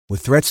With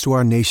threats to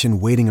our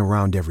nation waiting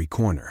around every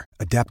corner,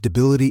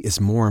 adaptability is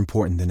more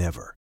important than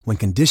ever. When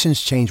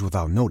conditions change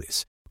without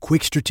notice,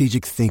 quick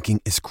strategic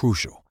thinking is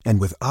crucial.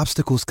 And with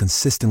obstacles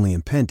consistently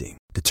impending,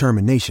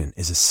 determination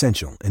is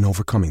essential in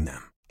overcoming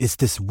them. It's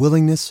this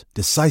willingness,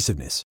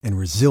 decisiveness, and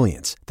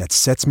resilience that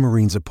sets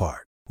Marines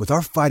apart. With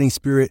our fighting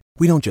spirit,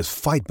 we don't just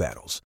fight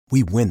battles,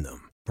 we win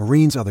them.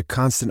 Marines are the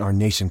constant our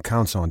nation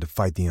counts on to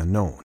fight the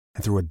unknown.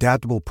 And through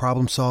adaptable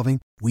problem solving,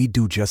 we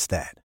do just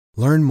that.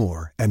 Learn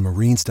more at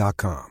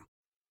marines.com.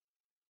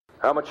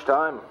 How much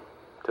time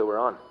till we're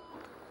on?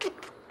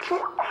 We're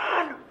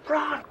on,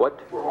 Ron. What?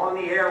 We're on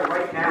the air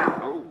right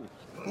now.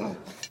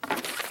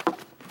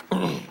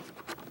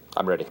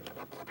 I'm ready.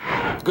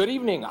 Good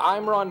evening,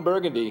 I'm Ron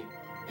Burgundy.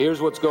 Here's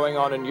what's going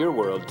on in your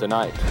world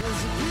tonight.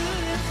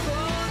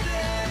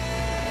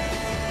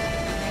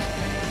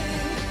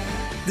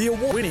 The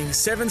award-winning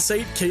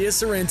 7-seat Kia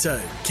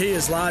Sorento,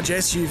 Kia's large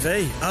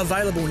SUV,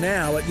 available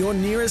now at your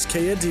nearest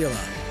Kia dealer.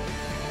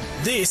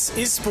 This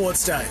is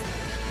Sportsday.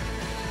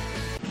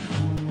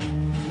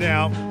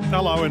 Now,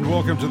 hello and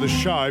welcome to the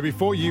show.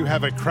 Before you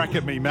have a crack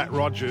at me, Matt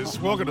Rogers,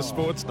 welcome to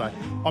Sportsday.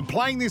 I'm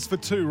playing this for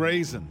two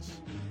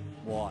reasons.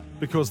 Why?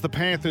 Because the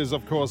Panthers,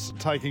 of course,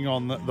 taking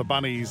on the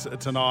Bunnies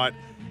tonight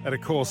at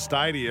Accor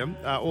Stadium,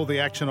 all the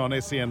action on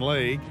SEN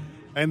League.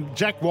 And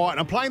Jack White,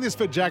 I'm playing this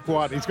for Jack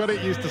White. He's got to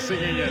get used to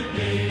singing it.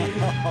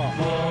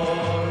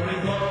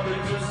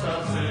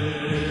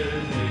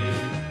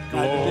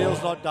 No, the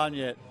deal's not done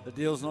yet. The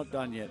deal's not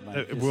done yet, mate.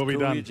 It will be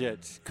done.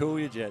 Cool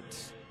your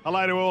jets.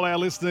 Hello to all our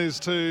listeners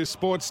to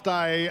Sports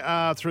Day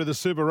through the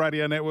Super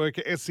Radio Network,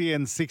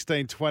 SEN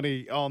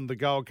 1620 on the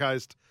Gold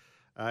Coast,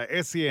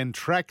 SEN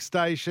track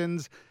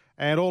stations,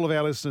 and all of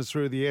our listeners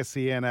through the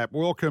SEN app.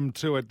 Welcome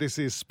to it. This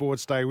is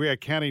Sports Day. We are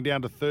counting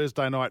down to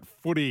Thursday night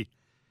footy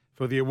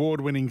for the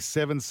award-winning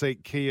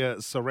 7-seat Kia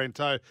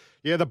Sorento.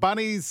 Yeah, the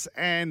Bunnies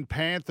and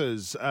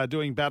Panthers are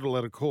doing battle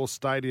at Accor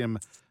Stadium.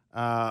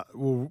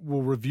 We'll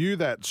review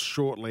that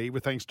shortly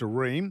with thanks to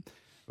Reem.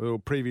 We'll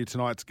preview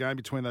tonight's game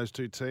between those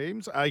two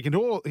teams. You can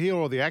hear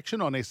all the action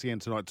on SEN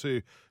tonight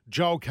too.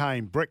 Joel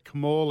Kane, Brett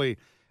Camorley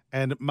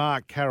and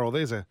Mark Carroll.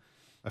 There's a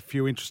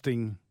few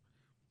interesting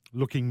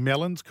looking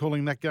melons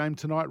calling that game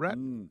tonight, Rat.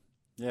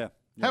 Yeah.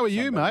 How are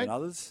you, mate?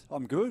 Others.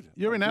 I'm good.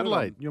 You're in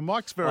Adelaide. Your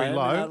mic's very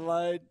low. In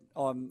Adelaide.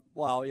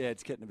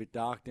 It's getting a bit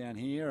dark down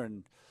here,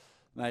 and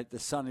mate, the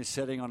sun is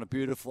setting on a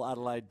beautiful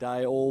Adelaide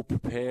day, all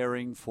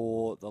preparing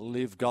for the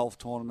Live Golf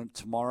Tournament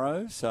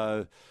tomorrow.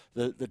 So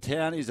the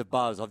town is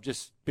abuzz. I've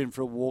just been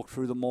for a walk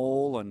through the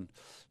mall, and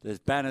there's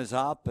banners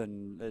up,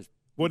 and there's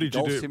golf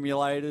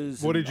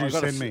simulators. What did you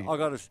send me? I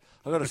got a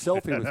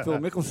selfie with Phil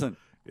Mickelson.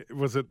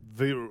 Was it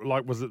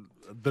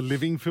the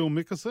living Phil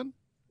Mickelson?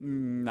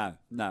 No,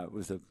 it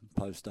was a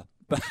poster.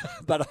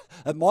 But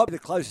it might be the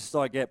closest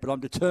I get. But I'm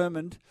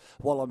determined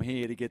while I'm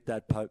here to get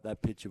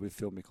that picture with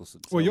Phil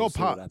Mickelson. So well,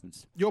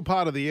 you're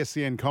part of the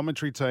SEN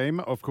commentary team.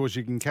 Of course,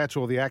 you can catch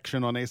all the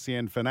action on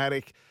SEN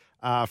Fanatic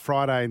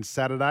Friday and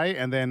Saturday,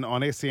 and then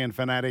on SEN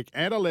Fanatic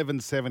at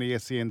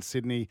 11:70 SEN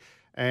Sydney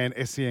and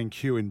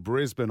SENQ in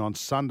Brisbane on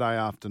Sunday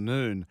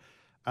afternoon.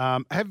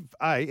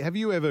 Have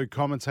you ever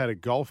commentated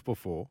golf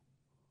before?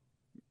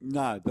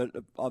 No, but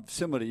I'm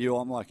similar to you.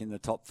 I'm like in the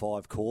top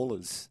 5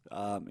 callers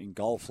in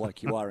golf,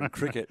 like you are in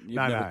cricket. You've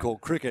never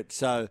called cricket,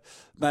 so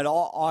mate,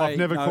 I've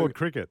never called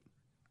cricket.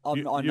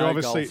 You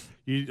obviously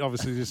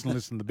just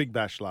listened to the Big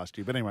Bash last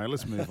year. But anyway,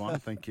 let's move on.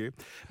 Thank you,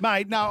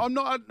 mate. No, I'm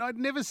not. I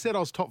never said I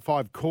was top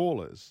 5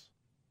 callers.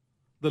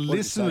 The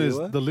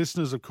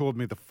listeners have called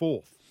me the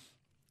fourth.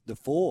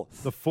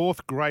 The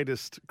fourth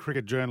greatest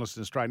cricket journalist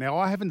in Australia. Now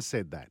I haven't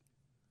said that.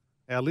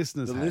 Our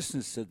listeners.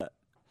 Listeners said that.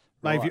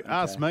 Mate, if you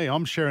ask me,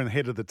 I'm sharing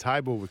head of the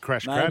table with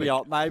Crash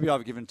Craddock. Maybe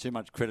I've given too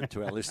much credit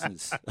to our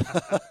listeners.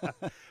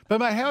 But,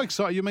 mate, how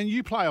exciting.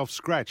 You play off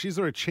scratch. Is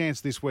there a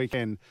chance this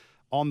weekend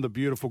on the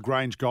beautiful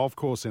Grange Golf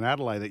Course in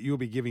Adelaide that you'll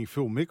be giving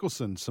Phil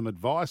Mickelson some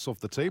advice off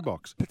the tee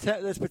box?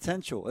 There's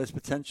potential. I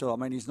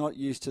mean, he's not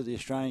used to the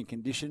Australian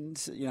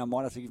conditions. I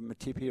might have to give him a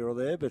tip here or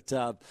there. But,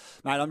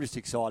 mate, I'm just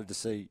excited to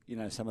see,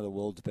 some of the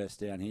world's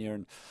best down here.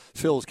 And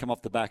Phil's come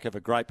off the back of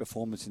a great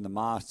performance in the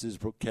Masters.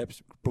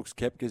 Brooks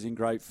Koepka's in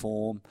great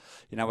form.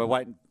 We're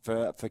waiting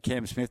for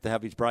Cam Smith to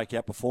have his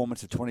breakout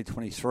performance of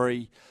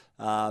 2023.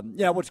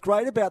 What's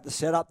great about the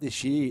setup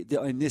this year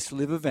in this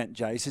live event,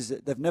 Jace, is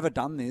that they've never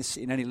done this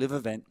in any live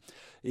event,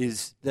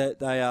 is that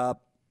they are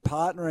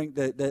partnering,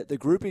 the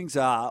groupings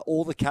are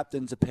all the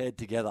captains are paired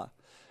together.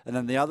 And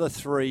then the other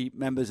 3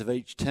 members of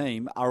each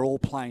team are all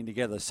playing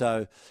together.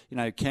 So,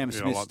 Cam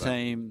Smith's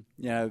team,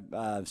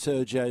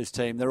 Sergio's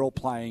team, they're all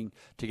playing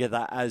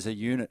together as a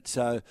unit.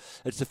 So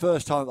it's the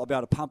first time they'll be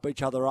able to pump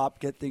each other up,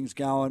 get things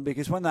going,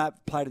 because when they've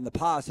played in the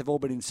past, they've all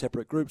been in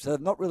separate groups. So they've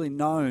not really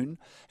known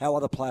how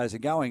other players are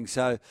going.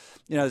 So,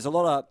 there's a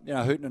lot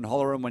of, hooting and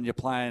hollering when you're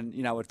playing,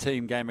 a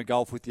team game of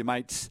golf with your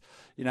mates,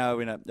 at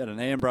an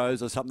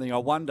Ambrose or something, I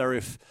wonder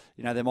if,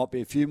 there might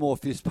be a few more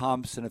fist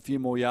pumps and a few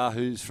more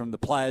yahoos from the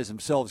players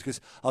themselves.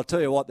 Because I'll tell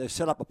you what, they've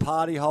set up a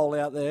party hole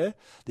out there.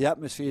 The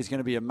atmosphere is going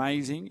to be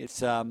amazing.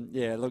 It's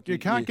look, you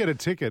can't get a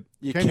ticket.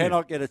 You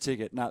cannot get a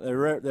ticket.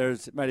 No,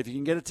 there's mate. If you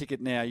can get a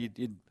ticket now,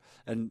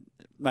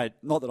 mate,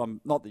 not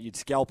that you'd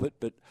scalp it,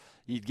 but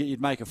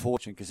you'd make a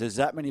fortune because there's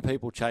that many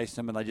people chasing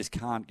them and they just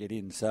can't get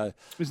in. So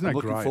I'm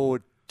looking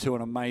forward to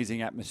an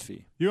amazing atmosphere.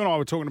 You and I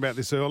were talking about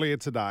this earlier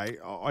today.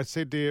 I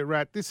said to you,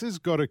 Rat, this has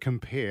got to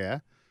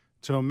compare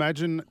to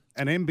imagine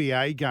an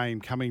NBA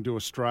game coming to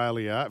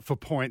Australia for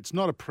points,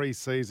 not a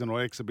pre-season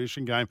or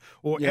exhibition game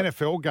or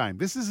NFL game.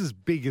 This is as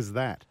big as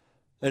that.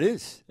 It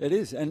is.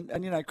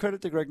 And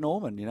credit to Greg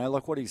Norman.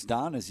 Like what he's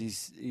done is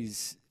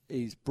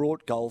he's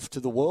brought golf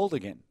to the world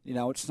again.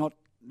 It's not,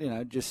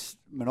 just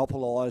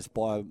monopolised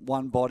by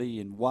one body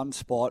in one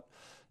spot.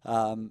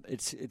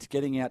 It's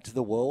getting out to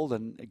the world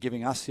and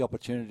giving us the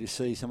opportunity to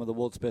see some of the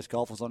world's best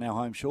golfers on our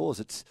home shores.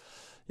 It's,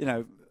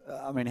 how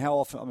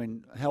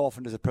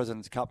often does a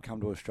President's Cup come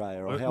to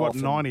Australia? Or how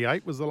often?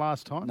 98 was the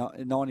last time?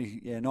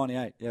 98.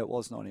 Yeah, it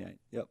was 98.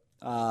 Yep.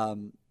 A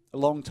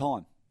long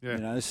time.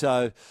 Yeah.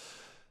 So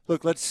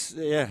look, let's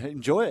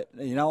enjoy it.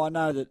 I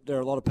know that there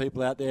are a lot of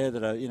people out there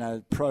that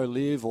are, pro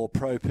live or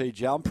pro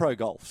PGA. I'm pro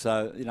golf.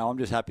 So, I'm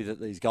just happy that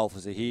these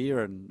golfers are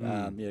here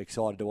and,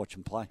 excited to watch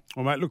them play.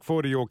 Well, mate, look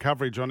forward to your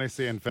coverage on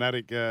SEN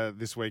Fanatic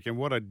this weekend.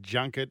 What a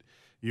junket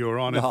you're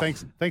on. And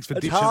thanks for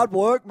ditching. It's hard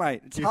work,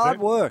 mate. It's hard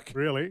work.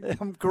 Really?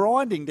 I'm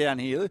grinding down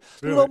here. Look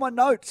at all my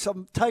notes.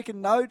 I'm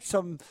taking notes.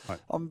 I'm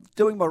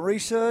doing my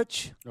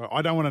research.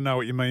 I don't want to know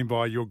what you mean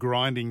by you're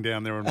grinding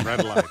down there in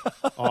Adelaide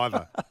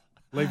either.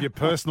 Leave your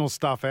personal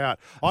stuff out.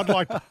 I'd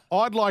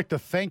like to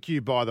thank you,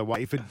 by the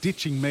way, for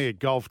ditching me at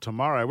golf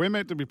tomorrow. We're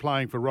meant to be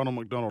playing for Ronald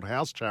McDonald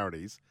House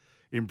Charities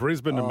in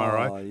Brisbane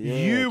tomorrow.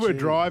 You were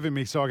driving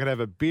me so I could have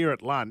a beer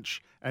at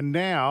lunch, and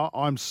now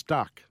I'm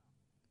stuck.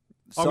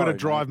 I've got to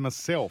drive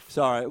myself.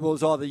 Sorry. Well, it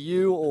was either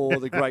you or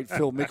the great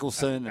Phil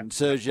Mickelson and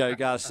Sergio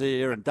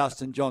Garcia and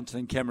Dustin Johnson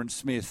and Cameron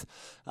Smith.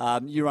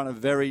 You run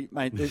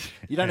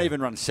you don't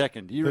even run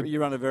second. You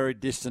run a very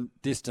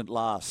distant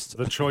last.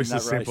 The choice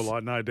is simple,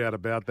 I no doubt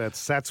about that.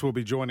 Sats will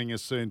be joining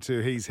us soon too.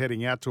 He's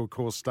heading out to, of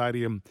course,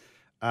 Stadium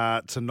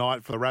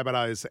tonight for the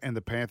Rabbitohs and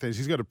the Panthers.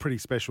 He's got a pretty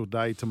special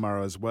day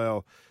tomorrow as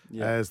well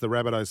as the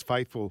Rabbitohs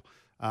faithful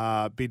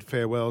bid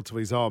farewell to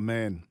his old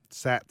man,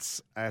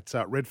 Sats, at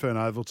Redfern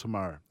Oval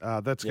tomorrow.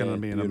 That's going to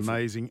be an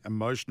amazing,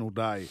 emotional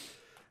day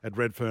at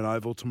Redfern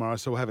Oval tomorrow.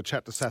 So we'll have a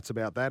chat to Sats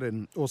about that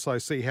and also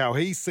see how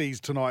he sees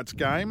tonight's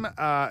game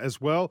as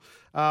well.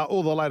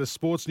 All the latest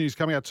sports news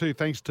coming out too,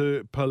 thanks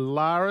to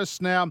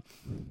Polaris. Now,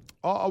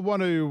 I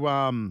want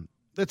to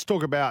let's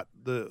talk about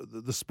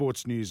the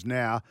sports news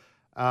now.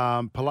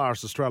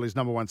 Polaris, Australia's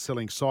number one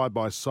selling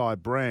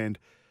side-by-side brand.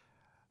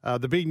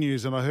 The big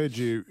news, and I heard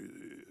you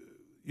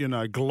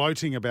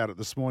gloating about it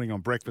this morning on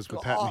Breakfast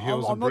with Pat and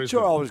Hills in Brisbane. I'm not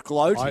sure I was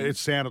gloating. It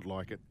sounded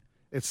like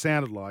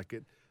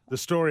it. The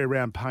story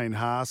around Payne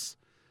Haas,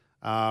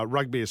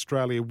 Rugby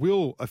Australia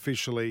will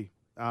officially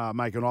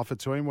make an offer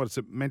to him. What's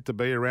it meant to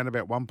be? Around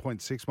about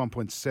 $1.6,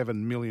 $1.7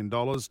 million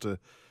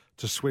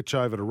to switch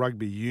over to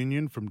rugby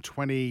union from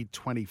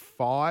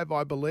 2025,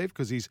 I believe,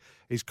 because he's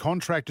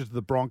contracted to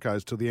the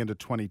Broncos till the end of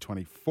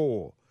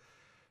 2024.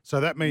 So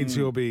that means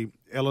he'll be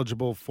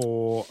eligible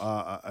for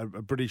a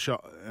British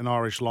and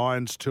Irish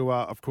Lions tour,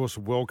 of course,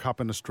 World Cup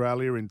in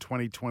Australia in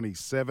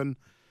 2027.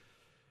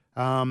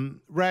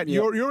 Rat,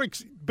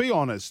 be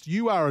honest,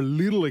 you are a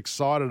little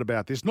excited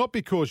about this, not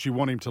because you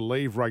want him to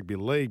leave rugby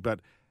league, but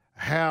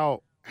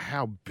how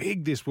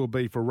big this will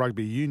be for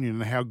rugby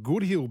union and how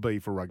good he'll be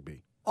for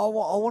rugby. I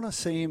want to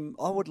see him.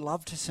 I would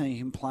love to see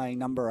him playing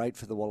number 8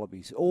 for the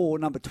Wallabies or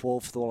number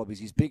 12 for the Wallabies.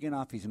 He's big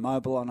enough. He's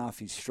mobile enough.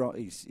 He's strong.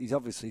 He's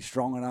obviously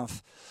strong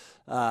enough.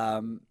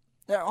 I'm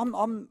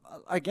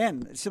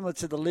again similar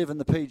to the Live and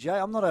the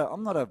PGA.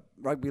 I'm not a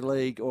rugby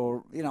league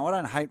or I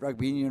don't hate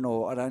rugby union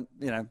or I don't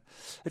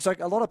It's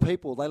like a lot of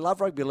people, they love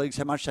rugby league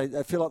so much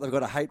they feel like they've got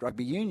to hate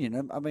rugby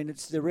union. I mean,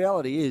 the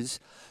reality is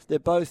they're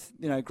both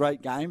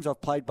great games.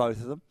 I've played both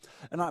of them,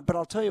 but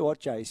I'll tell you what,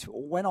 Jace,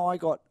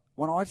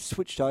 when I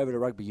switched over to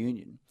rugby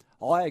union,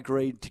 I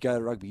agreed to go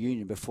to rugby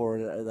union before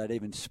they'd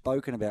even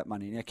spoken about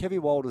money. Now,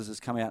 Kevin Walters has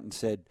come out and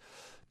said,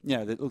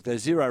 look,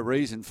 there's zero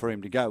reason for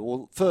him to go.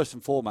 Well, first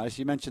and foremost,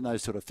 you mentioned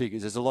those sort of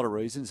figures. There's a lot of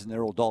reasons, and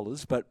they're all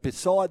dollars. But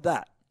beside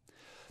that,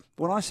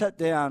 when I sat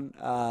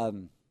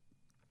down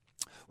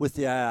with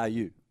the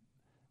ARU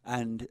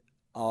and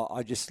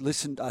I just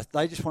listened,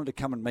 they just wanted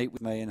to come and meet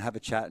with me and have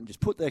a chat and just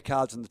put their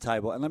cards on the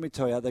table. And let me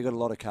tell you, they got a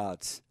lot of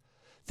cards.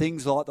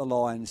 Things like the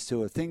Lions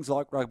Tour, things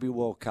like Rugby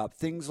World Cup,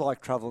 things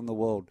like traveling the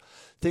world,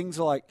 things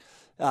like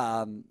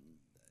the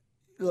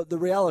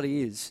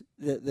reality is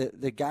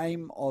that the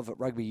game of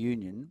rugby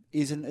union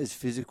isn't as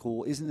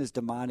physical, isn't as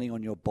demanding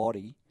on your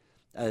body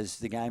as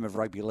the game of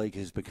rugby league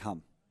has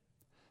become.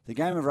 The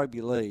game of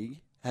rugby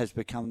league has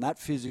become that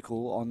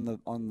physical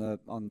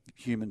on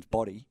human's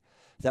body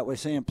that we're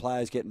seeing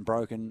players getting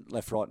broken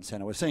left, right, and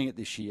centre. We're seeing it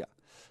this year.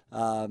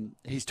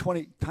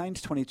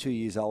 Payne's 22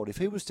 years old. If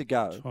he was to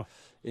go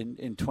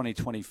in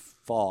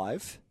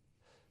 2025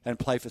 and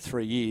play for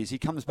 3 years, he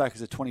comes back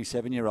as a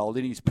 27-year-old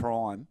in his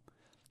prime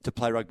to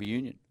play rugby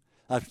union,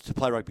 to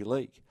play rugby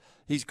league.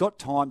 He's got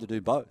time to do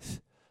both.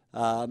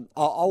 I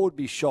would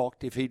be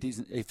shocked if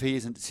he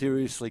isn't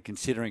seriously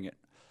considering it,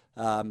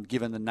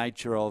 given the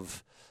nature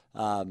of,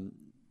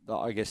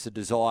 I guess, the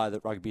desire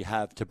that rugby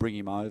have to bring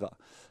him over.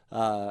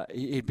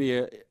 He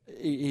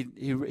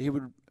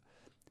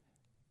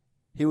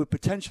would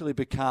potentially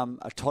become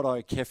a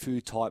Toto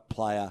Kefu type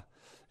player.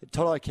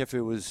 Toto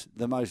Kefu was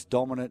the most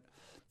dominant.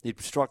 He'd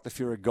struck the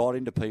fear of God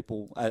into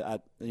people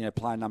at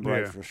playing number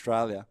 8 for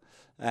Australia,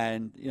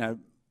 and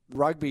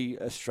Rugby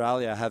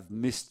Australia have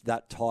missed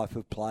that type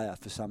of player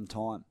for some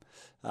time.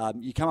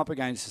 You come up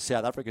against the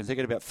South Africans; they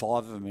get about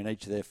 5 of them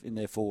in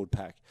their forward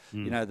pack.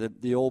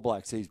 The All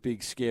Blacks, these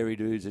big scary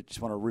dudes that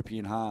just want to rip you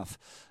in half.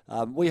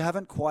 We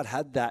haven't quite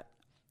had that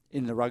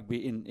in the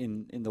rugby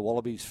in the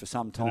Wallabies for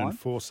some time.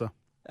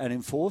 An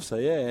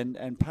enforcer, yeah,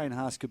 and Payne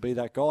Haas could be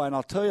that guy. And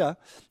I'll tell you,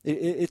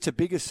 it's a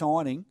bigger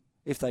signing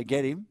if they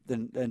get him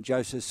than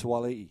Joseph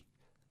Suaalii.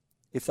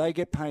 If they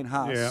get Payne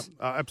Haas,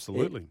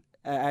 absolutely.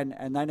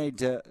 And they need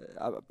to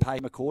pay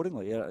him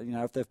accordingly.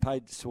 If they've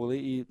paid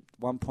Suaalii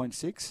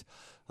 1.6,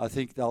 I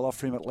think they'll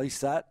offer him at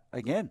least that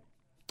again.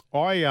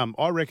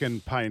 I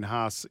reckon Payne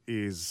Haas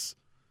is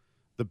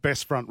the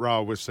best front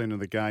rower we've seen in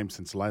the game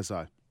since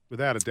Lazo.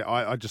 Without a doubt,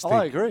 I just think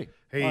I agree.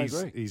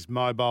 He's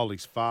mobile,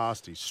 he's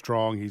fast, he's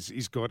strong, he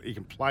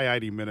can play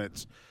 80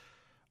 minutes.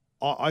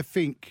 I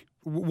think.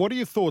 What are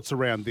your thoughts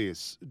around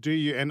this? Do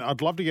you? And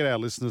I'd love to get our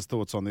listeners'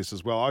 thoughts on this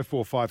as well.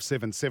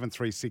 0457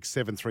 736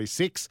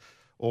 736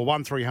 or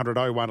 1300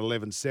 01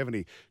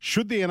 1170.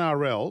 Should the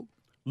NRL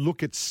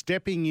look at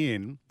stepping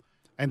in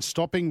and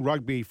stopping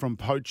rugby from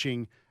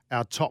poaching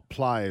our top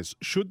players?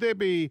 Should there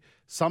be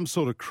some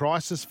sort of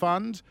crisis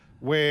fund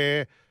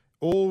where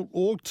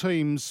all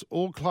teams,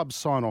 all clubs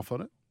sign off on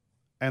it,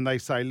 and they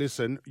say,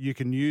 listen, you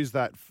can use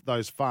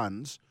those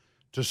funds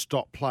to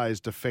stop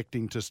players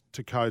defecting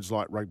to codes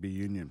like rugby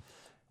union?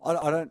 I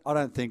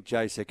don't think,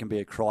 Jace, there can be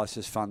a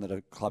crisis fund that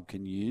a club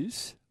can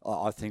use.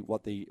 I think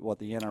what the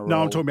NRL...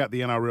 No, I'm talking about the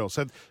NRL.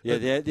 So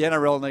the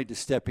NRL need to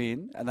step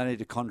in and they need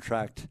to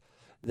contract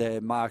their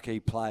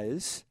marquee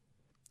players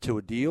to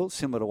a deal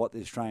similar to what the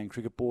Australian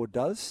Cricket Board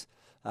does.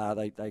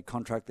 They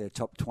contract their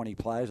top 20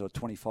 players or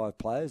 25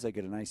 players. They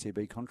get an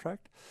ACB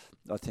contract.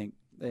 I think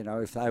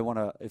if they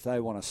want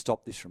to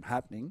stop this from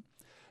happening,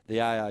 the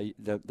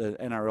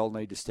NRL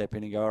need to step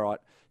in and go, all right,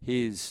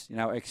 here's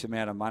X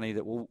amount of money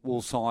that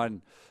we'll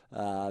sign.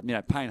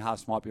 Payne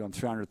Haas might be on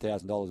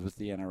 $300,000 with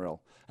the NRL,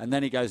 and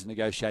then he goes and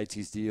negotiates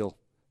his deal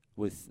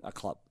with a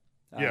club.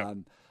 Yeah.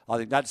 I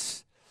think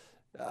that's.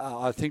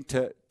 I think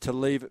to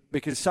leave it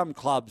because some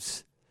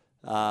clubs.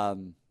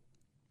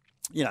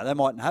 They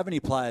mightn't have any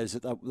players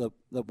that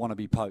want to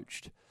be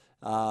poached.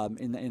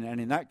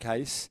 In that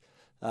case,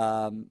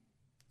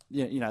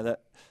 that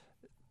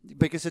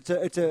because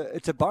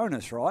it's a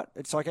bonus, right?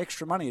 It's like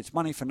extra money. It's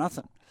money for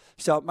nothing.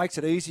 So it makes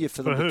it easier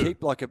for them to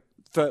keep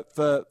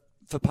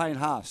for Payne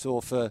Haas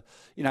or for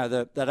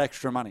that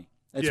extra money.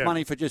 It's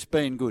money for just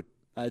being good.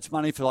 It's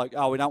money for we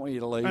don't want you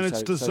to leave. And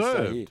it's deserved.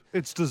 So stay here.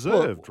 It's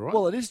deserved, right?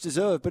 Well, it is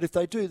deserved. But if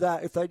they do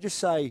that, if they just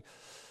say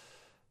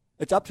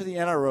it's up to the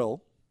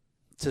NRL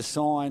to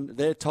sign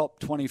their top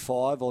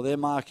 25 or their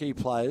marquee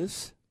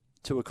players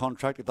to a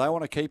contract. If they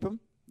want to keep them,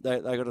 they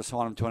got to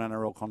sign them to an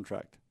NRL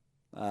contract.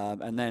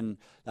 And then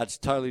that's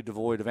totally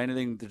devoid of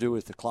anything to do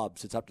with the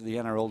clubs. It's up to the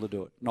NRL to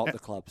do it, not the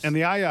clubs. And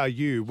the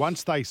ARU,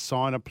 once they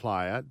sign a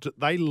player,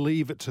 they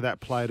leave it to that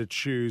player to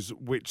choose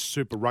which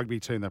Super Rugby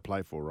team they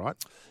play for, right?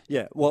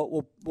 Yeah.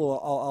 Well,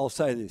 I'll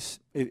say this.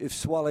 If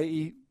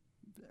Suaalii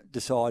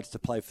decides to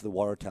play for the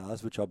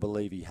Waratahs, which I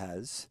believe he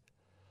has,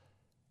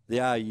 the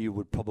ARU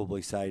would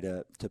probably say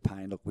to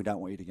Payne, look, we don't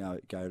want you to go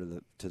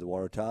to the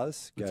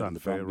Waratahs, go it's to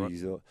unfair, the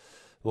Brumbies, right?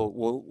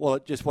 Well,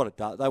 just what it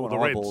does. They want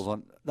eyeballs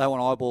on. They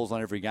want eyeballs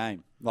on every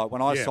game. Like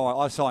when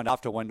I signed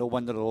after Wendell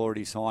had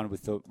already signed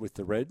with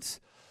the Reds,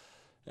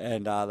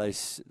 and they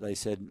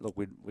said, look,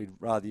 we'd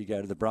rather you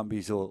go to the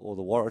Brumbies or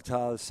the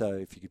Waratahs. So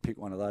if you could pick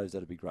one of those,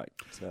 that'd be great.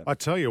 So. I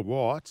tell you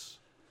what,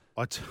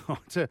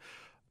 the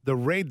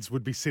Reds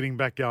would be sitting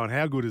back going,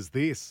 how good is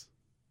this?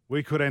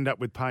 We could end up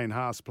with Payne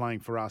Haas playing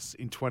for us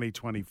in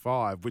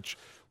 2025, which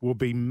will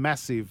be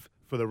massive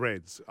for the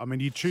Reds. I mean,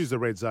 you choose the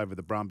Reds over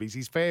the Brumbies.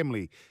 His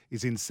family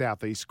is in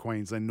southeast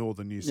Queensland,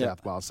 northern New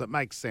South Wales, so it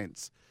makes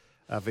sense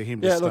for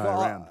him to stay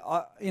around.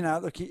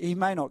 He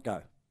may not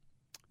go.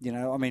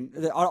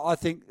 I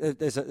think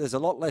there's a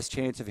lot less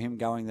chance of him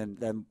going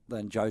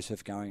than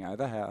Joseph going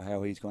over.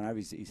 How he's gone over.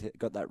 He's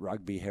got that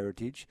rugby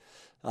heritage.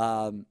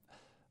 I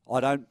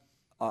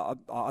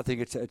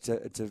think it's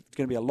going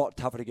to be a lot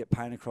tougher to get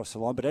Payne across the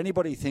line. But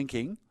anybody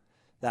thinking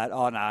that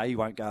he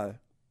won't go,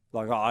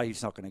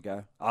 he's not going to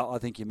go, I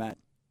think you're mad.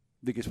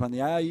 Because when the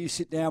ARU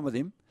sit down with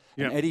him,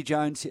 and Eddie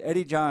Jones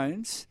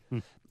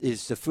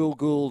is the Phil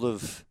Gould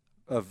of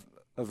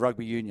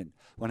rugby union.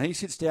 When he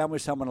sits down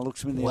with someone and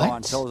looks him in the eye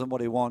and tells them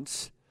what he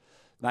wants,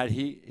 mate,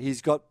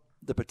 he's got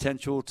the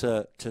potential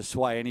to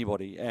sway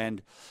anybody.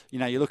 And, you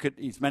know, you look at,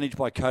 he's managed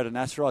by Coda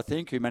Nasser, I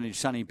think, who managed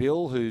Sonny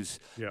Bill, who's,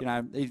 you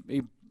know,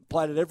 he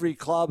played at every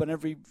club and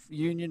every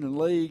union and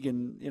league.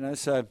 And, you know,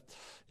 so,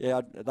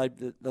 yeah,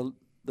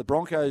 the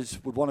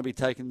Broncos would want to be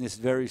taking this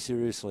very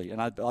seriously.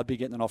 And I'd be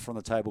getting an offer on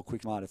the table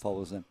quick, mate, if I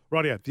was them.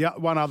 Rightio. The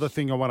one other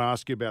thing I want to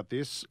ask you about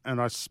this, and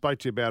I spoke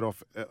to you about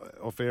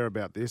off air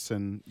about this,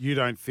 and you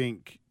don't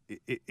think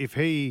if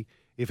he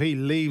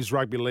leaves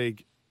rugby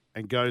league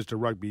and goes to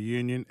rugby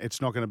union,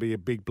 it's not going to be a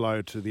big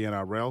blow to the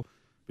NRL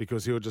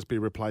because he'll just be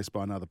replaced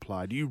by another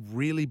player. Do you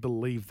really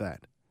believe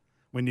that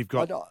when you've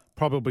got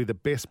probably the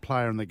best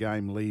player in the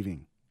game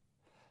leaving?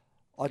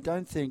 I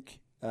don't think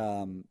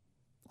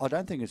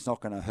it's not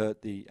going to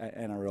hurt the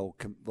NRL.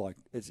 Like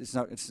it's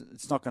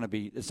not going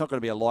to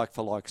be a like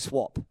for like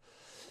swap.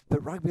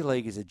 But rugby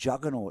league is a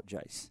juggernaut,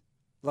 Jace.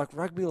 Like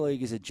rugby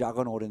league is a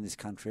juggernaut in this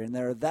country, and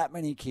there are that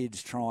many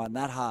kids trying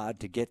that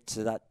hard to get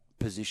to that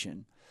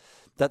position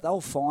that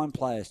they'll find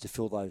players to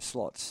fill those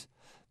slots.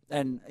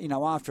 And, you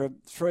know, after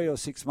 3 or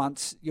 6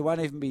 months, you won't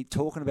even be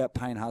talking about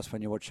Payne Haas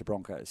when you watch the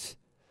Broncos.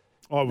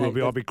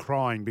 I'll be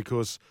crying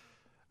because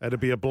it'll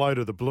be a blow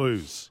to the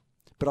Blues.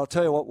 But I'll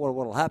tell you what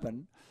will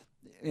happen.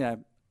 You know,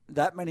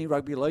 that many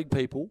rugby league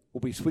people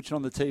will be switching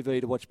on the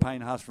TV to watch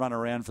Payne Haas run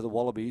around for the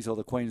Wallabies or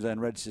the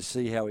Queensland Reds to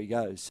see how he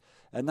goes.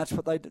 And that's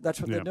what they're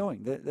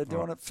doing. They're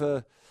doing it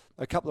for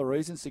a couple of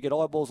reasons, to get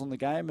eyeballs on the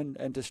game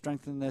and to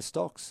strengthen their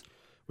stocks.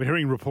 We're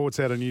hearing reports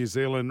out of New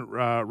Zealand.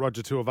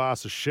 Roger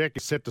Tuivasa-Sheck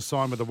is set to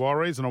sign with the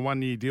Warriors on a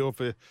 1-year deal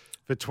for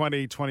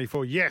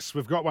 2024. Yes,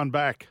 we've got one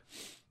back.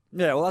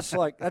 Yeah, well, that's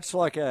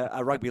like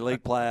a rugby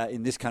league player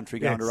in this country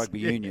going to rugby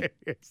union.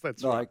 Yes,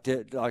 that's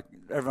right. Like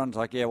everyone's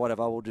like, yeah,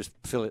 whatever. We'll just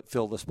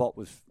fill the spot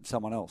with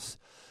someone else.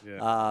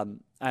 Yeah.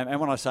 And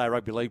when I say a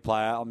rugby league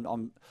player,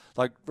 I'm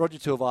like Roger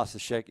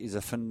Tuivasa-Sheck is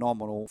a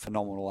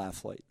phenomenal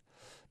athlete.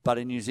 But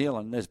in New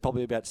Zealand, there's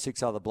probably about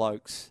 6 other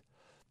blokes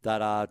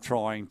that are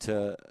trying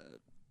to,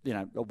 you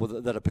know,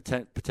 that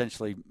are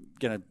potentially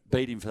going to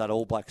beat him for that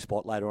All Black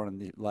spot later on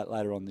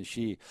this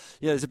year.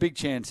 Yeah, there's a big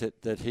chance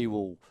that he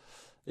will,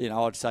 you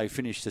know, I'd say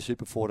finish the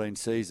Super 14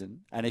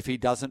 season. And if he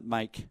doesn't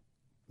make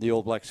the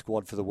All Black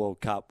squad for the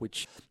World Cup,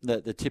 which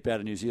the tip out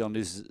of New Zealand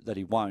is that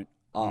he won't,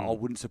 I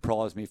wouldn't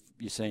surprise me if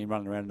you see him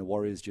running around in the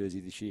Warriors jersey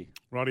this year.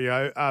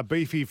 Rightio.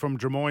 Beefy from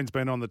Drummoyne's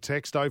been on the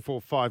text,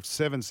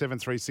 0457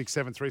 736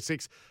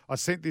 736. I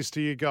sent this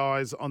to you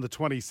guys on the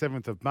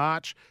 27th of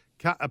March.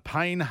 A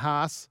Payne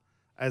Haas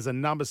as a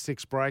number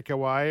 6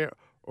 breakaway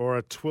or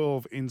a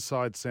 12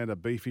 inside centre,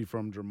 Beefy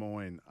from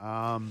Drummoyne.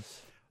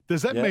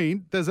 Does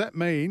that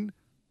mean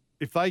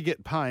if they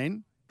get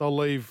Payne, they'll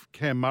leave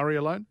Cam Murray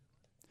alone?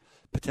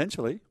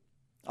 Potentially.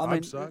 I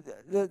mean, so.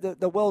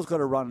 The well's got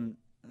to run.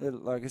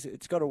 Like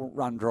it's got to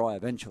run dry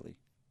eventually.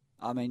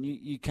 I mean,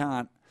 you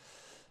can't.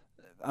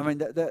 I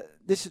mean,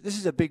 this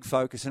is a big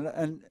focus,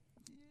 and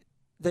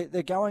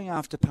they're going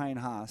after Payne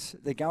Haas.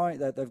 They've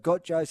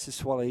got Joseph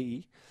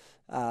Swaley.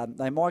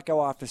 They might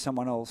go after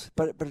someone else,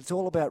 but it's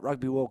all about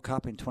Rugby World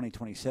Cup in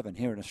 2027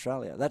 here in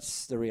Australia.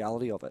 That's the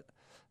reality of it.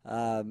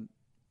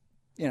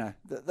 You know,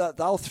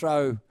 they'll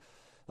throw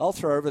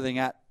everything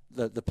at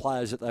the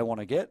players that they want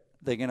to get.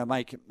 They're going to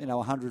make, you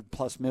know,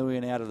 $100+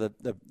 million out of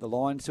the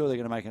Lions tour. They're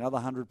going to make another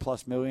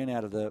 $100+ million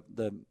out of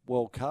the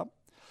World Cup.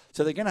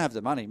 So they're going to have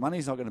the money.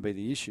 Money's not going to be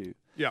the issue.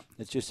 Yeah,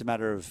 it's just a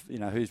matter of, you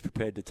know, who's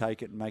prepared to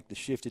take it and make the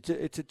shift.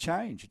 It's a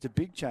change. It's a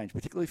big change,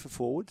 particularly for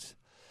forwards.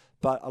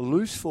 But a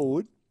loose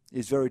forward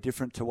is very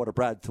different to what a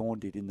Brad Thorne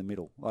did in the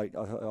middle. Like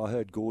I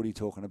heard Gordy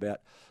talking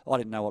about, I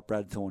didn't know what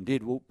Brad Thorne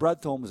did. Well,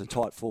 Brad Thorne was a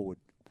tight forward.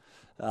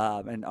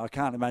 And I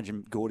can't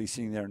imagine Gordy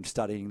sitting there and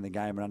studying the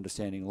game and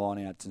understanding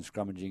lineouts and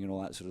scrummaging and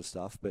all that sort of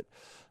stuff. But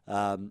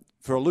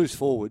for a loose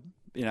forward,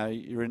 you know,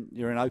 you're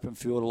in open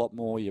field a lot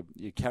more.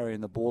 You're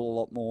carrying the ball a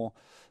lot more,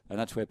 and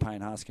that's where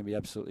Payne Haas can be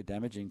absolutely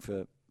damaging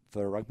for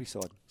a rugby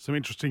side. Some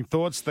interesting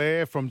thoughts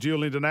there from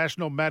Dual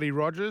International, Matty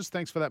Rogers.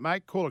 Thanks for that,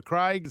 mate. Caller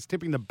Craig is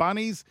tipping the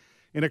Bunnies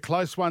in a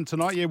close one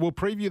tonight. Yeah, we'll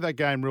preview that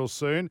game real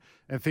soon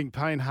and think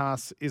Payne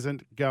Haas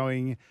isn't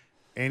going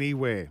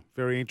anywhere.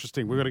 Very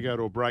interesting. We're going to go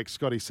to a break.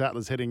 Scotty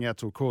Sattler's heading out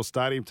to Accor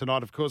Stadium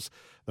tonight. Of course,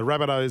 the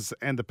Rabbitohs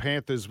and the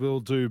Panthers will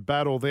do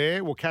battle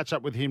there. We'll catch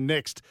up with him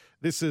next.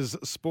 This is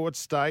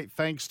Sportsday.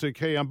 Thanks to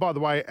Keon. By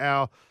the way,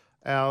 our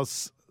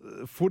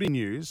footy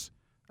news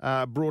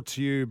brought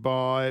to you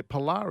by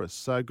Polaris.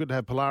 So good to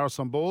have Polaris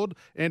on board.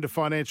 End of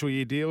financial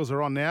year deals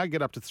are on now.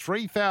 Get up to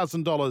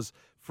 $3,000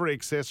 free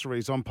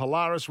accessories on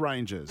Polaris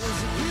Rangers.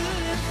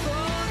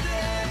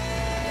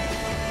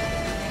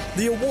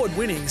 The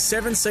award-winning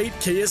 7-seat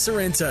Kia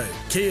Sorrento,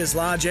 Kia's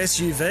large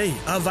SUV,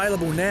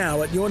 available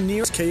now at your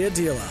nearest Kia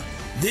dealer.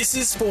 This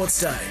is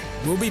Sports Day.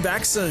 We'll be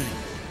back soon.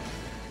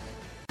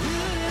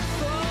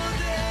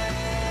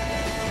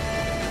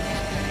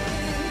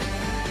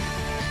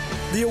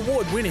 The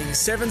award-winning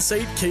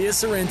 7-seat Kia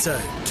Sorrento,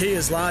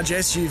 Kia's large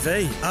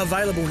SUV,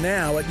 available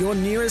now at your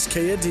nearest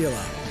Kia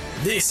dealer.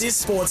 This is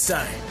Sports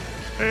Day.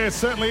 It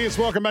certainly is.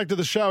 Welcome back to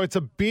the show. It's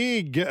a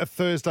big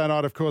Thursday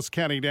night, of course,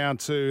 counting down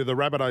to the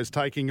Rabbitohs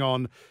taking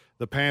on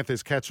the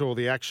Panthers catch all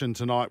the action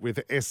tonight with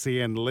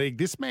SCN League.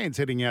 This man's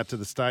heading out to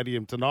the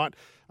stadium tonight.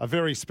 A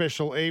very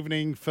special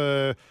evening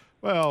for,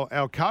 well,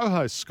 our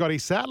co-host, Scotty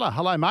Sattler.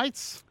 Hello,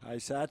 mates. Hey,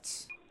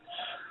 Sats.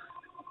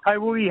 Hey,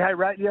 Willie. Hey,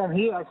 Rat. Yeah, I'm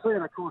here. Actually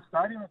at a cool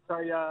stadium. It's a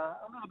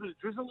little bit of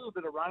drizzle, a little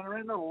bit of rain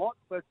around, not a lot,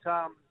 but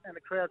and the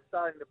crowd's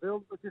starting to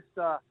build. But just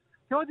can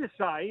I just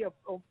say,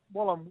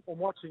 while I'm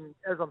watching,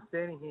 as I'm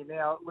standing here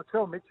now,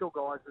 Latrell Mitchell,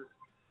 guys, has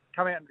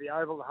come out into the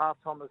Oval at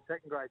halftime of the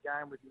second grade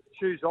game with his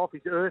shoes off.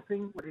 He's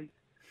earthing with his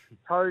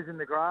toes in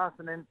the grass,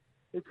 and then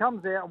he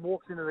comes out and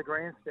walks into the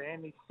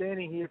grandstand. He's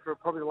standing here for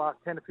probably the last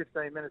 10 to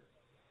 15 minutes.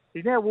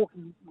 He's now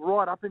walking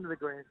right up into the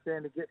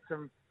grandstand to get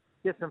some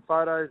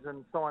photos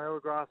and sign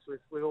autographs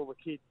with all the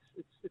kids.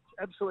 It's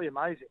absolutely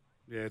amazing.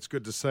 Yeah, it's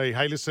good to see.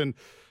 Hey, listen,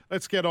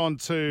 let's get on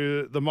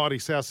to the mighty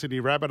South Sydney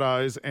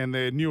Rabbitohs and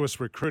their newest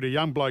recruit, a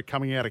young bloke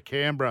coming out of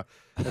Canberra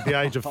at the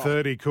age of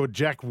 30 called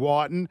Jack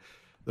Whiten.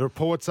 The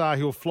reports are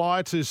he'll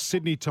fly to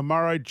Sydney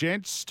tomorrow,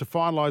 gents, to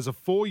finalise a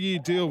 4-year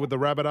deal with the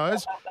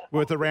Rabbitohs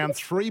worth around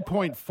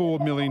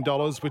 $3.4 million,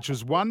 which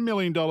is $1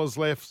 million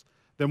less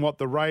than what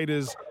the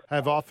Raiders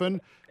have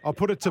offered. I'll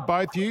put it to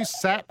both you,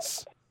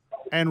 Sats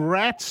and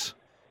Rat.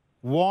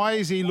 Why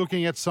is he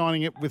looking at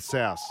signing it with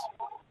South?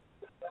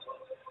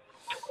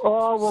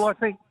 Oh, well, I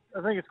think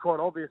it's quite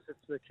obvious. It's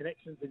the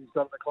connections that he's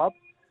got at the club.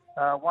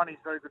 One, he's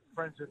very good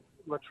friends with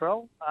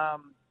Latrell.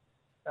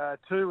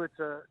 Two, it's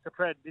a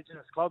proud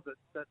Indigenous club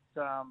that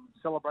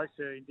celebrates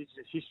their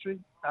Indigenous history.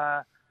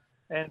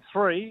 And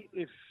three,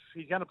 if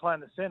he's going to play in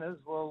the centres,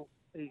 well,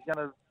 he's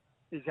going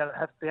to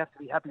have to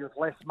be happy with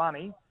less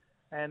money.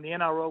 And the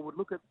NRL would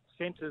look at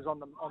centres on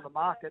the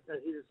market at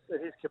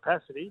his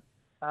capacity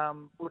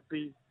would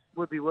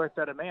be worth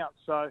that amount.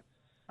 So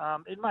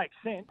it makes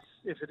sense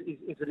if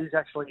it is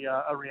actually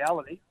a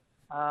reality.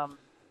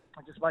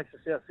 It just makes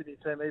the South Sydney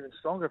team even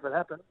stronger if it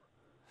happens.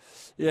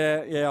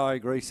 Yeah, I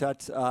agree,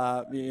 Sats.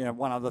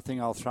 One other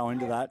thing I'll throw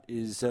into that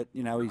is that,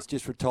 he's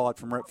just retired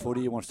from rep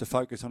footy. He wants to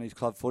focus on his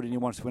club footy and he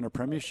wants to win a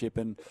premiership.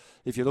 And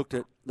if you looked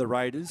at the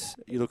Raiders,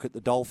 you look at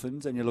the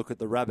Dolphins and you look at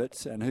the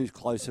Rabbits and who's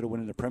closer to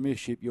winning a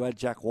premiership, you add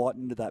Jack White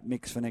into that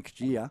mix for next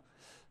year.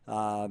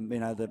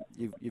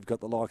 You've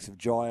got the likes of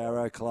Jai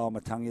Arrow, Kaloa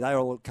Matangi. They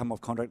all come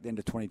off contract at the end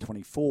of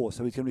 2024.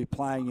 So he's going to be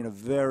playing in a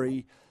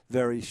very,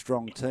 very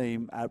strong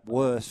team at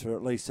worst for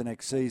at least the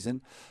next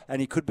season.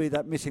 And he could be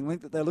that missing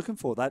link that they're looking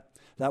for. That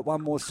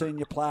one more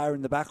senior player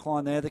in the back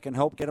line there that can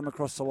help get them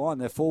across the line.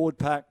 Their forward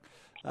pack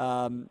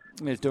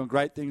is doing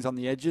great things on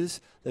the edges.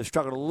 They've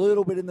struggled a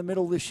little bit in the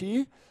middle this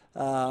year.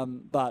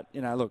 But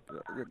look,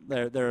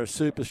 they're a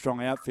super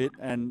strong outfit,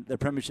 and they're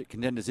premiership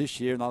contenders this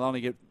year, and they'll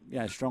only get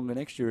stronger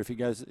next year if he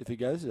goes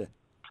there.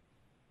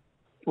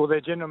 Well,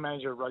 their general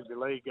manager of rugby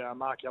league,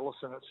 Mark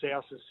Ellison at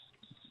South, is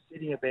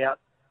sitting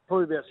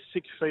probably about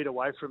 6 feet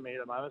away from me at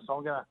the moment. So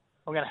I'm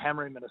gonna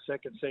hammer him in a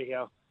second, see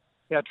how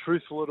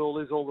truthful it all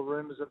is, all the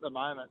rumours at the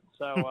moment.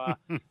 So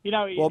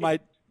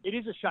mate. It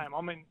is a shame.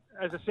 I mean,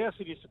 as a South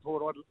City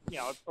supporter,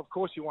 of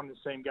course you wanted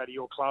to see him go to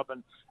your club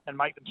and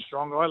make them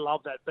stronger. I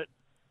love that, but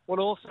what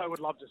I also would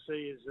love to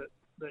see is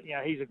that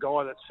he's a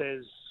guy that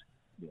says,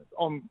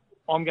 I'm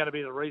going to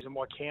be the reason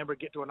why Canberra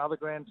get to another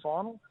grand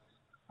final.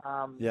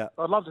 I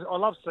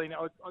love seeing it.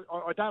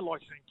 I don't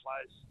like seeing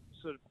players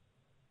sort of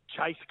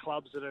chase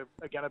clubs that are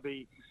going to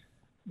be,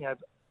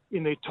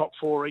 in their top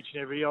 4 each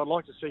and every year. I'd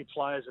like to see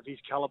players of his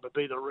calibre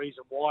be the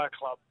reason why a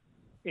club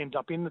ends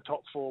up in the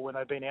top 4 when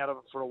they've been out of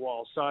it for a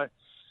while. So,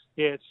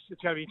 yeah,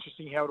 it's going to be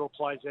interesting how it all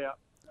plays out.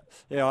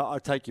 Yeah, I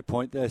take your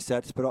point there,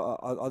 Sats, but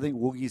I think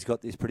Woogie's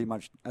got this pretty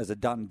much as a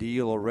done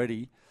deal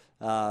already.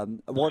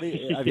 What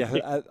have you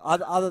heard,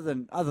 other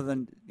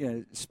than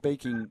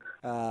speaking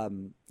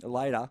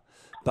later?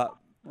 But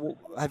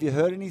have you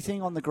heard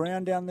anything on the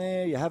ground down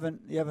there? You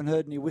haven't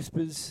heard any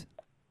whispers?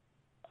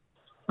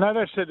 No,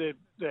 they said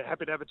they're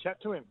happy to have a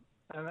chat to him,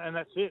 and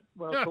that's it.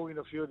 Well, I was talking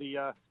to a few of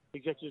the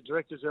executive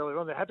directors earlier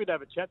on. They're happy to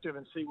have a chat to him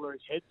and see where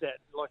his head's at.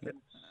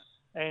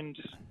 And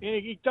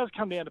it does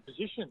come down to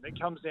position. It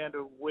comes down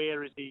to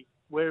where is he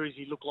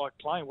look like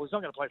playing. Well, he's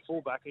not going to play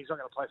fullback. He's not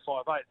going to play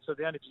 5'8". So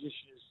the only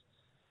position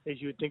is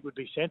you would think would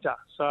be centre.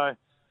 So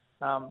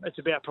it's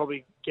about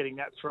probably getting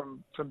that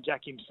from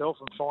Jack himself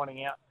and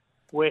finding out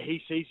where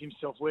he sees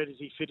himself. Where does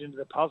he fit into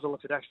the puzzle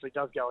if it actually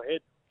does go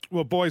ahead?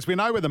 Well, boys, we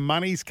know where the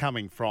money's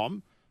coming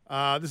from.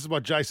 This is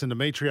what Jason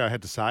Demetrio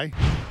had to say.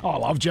 Oh, I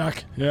love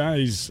Jack. Yeah,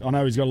 I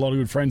know he's got a lot of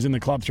good friends in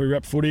the club through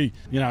rep footy.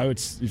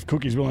 If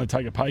Cookie's willing to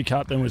take a pay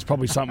cut, then it's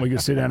probably something we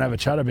could sit down and have a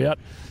chat about.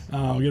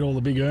 We'll get all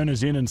the big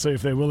earners in and see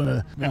if they're willing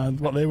to,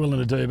 what they're willing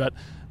to do. But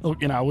look,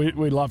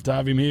 we'd love to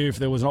have him here if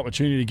there was an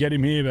opportunity to get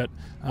him here.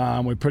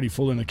 But we're pretty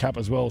full in the cap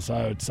as well,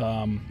 so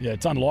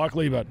it's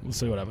unlikely, but we'll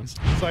see what happens.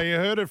 So you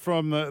heard it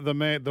from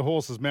the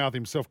horse's mouth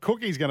himself.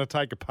 Cookie's going to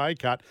take a pay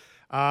cut.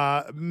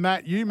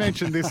 Matt, you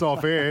mentioned this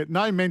off air.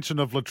 No mention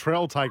of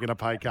Latrell taking a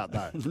pay cut,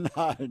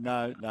 though.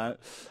 No.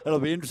 It'll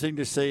be interesting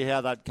to see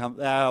how that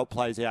how it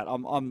plays out.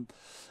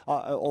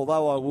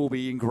 although I will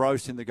be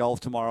engrossed in the golf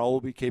tomorrow, I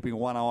will be keeping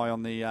one eye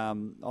on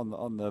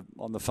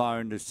the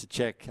phone just to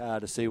check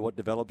to see what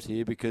develops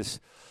here, because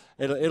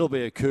it'll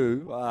be a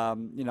coup.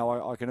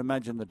 I can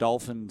imagine the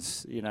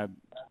Dolphins,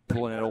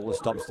 pulling out all the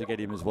stops to get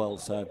him as well.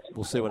 So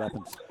we'll see what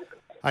happens.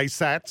 Hey,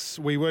 Sats,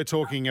 we were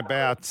talking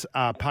about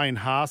Payne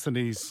Haas and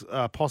his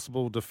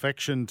possible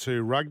defection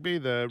to rugby.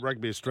 The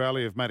Rugby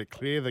Australia have made it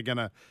clear they're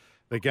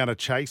gonna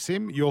chase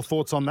him. Your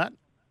thoughts on that?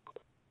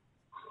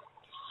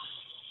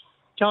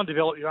 Can't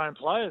develop your own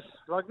players,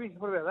 rugby.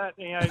 What about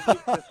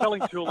that? The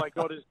selling tool they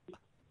got is,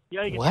 you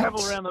can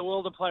travel around the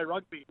world and play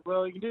rugby.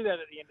 Well, you can do that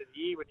at the end of the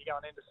year when you go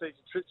on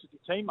end-of-season trips with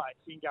your teammates.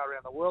 You can go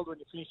around the world when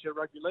you finish your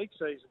rugby league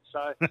season.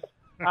 So,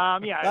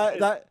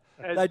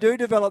 they do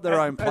develop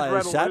their own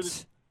players,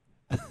 Sats.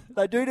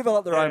 They do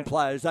develop their own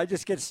players. They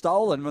just get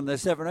stolen when they're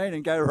 17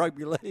 and go to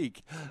rugby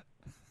league.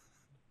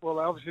 Well,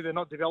 obviously they're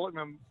not developing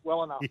them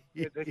well enough to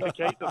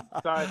keep them.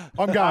 So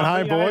I'm going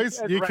home,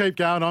 boys. You keep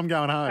going. I'm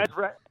going home.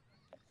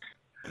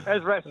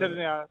 As Rat said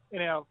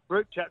in our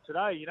group chat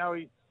today,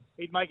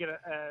 he'd make it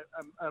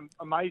an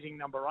amazing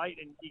number 8,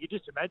 and you could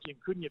just imagine him,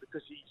 couldn't you?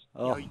 Because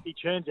he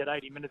churns out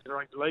 80 minutes of the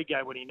rugby league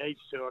game when he needs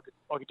to.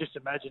 I could just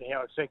imagine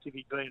how effective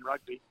he'd be in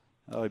rugby.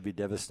 Oh, it'd be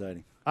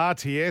devastating.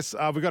 RTS,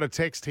 we've got a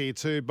text here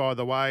too, by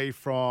the way,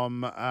 from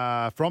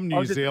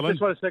New Zealand.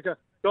 Just one second,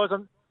 guys.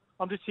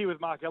 I'm just here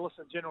with Mark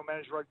Ellison, General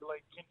Manager Rugby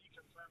League. Can you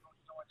confirm not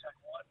to Jack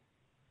White?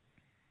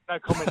 No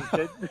comment, he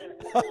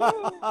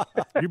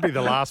said. You'd be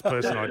the last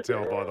person I'd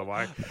tell, by the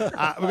way.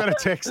 We've got a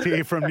text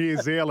here from New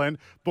Zealand.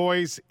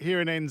 Boys,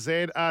 here in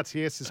NZ,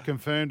 RTS is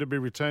confirmed to be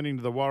returning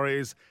to the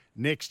Warriors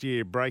next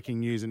year. Breaking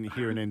news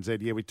here in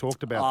NZ. Yeah, we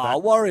talked about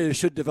that. Warriors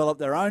should develop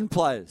their own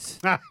players.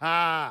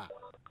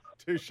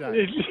 Touche.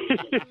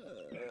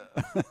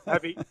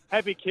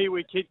 happy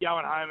Kiwi kid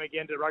going home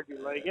again to rugby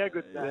league. How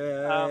good is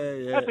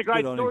that? That's a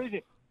great story, isn't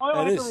it?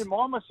 I have to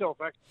remind myself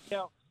actually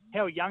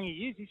how young he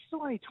is. He's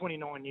still only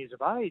 29 years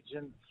of age,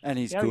 and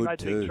he's good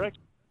too.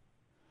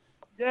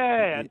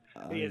 Yeah.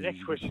 The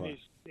next question is,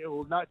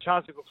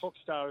 Charles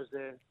Foxstar is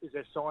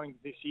their signing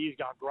this year. He's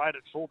going great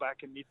at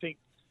fullback, and you'd think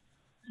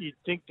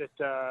that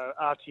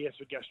RTS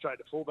would go straight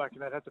to fullback,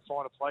 and they'd have to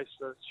find a place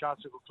for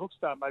Chancellor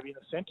Foxstar, maybe in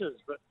the centres,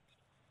 but.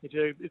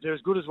 If they're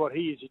as good as what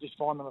he is, you just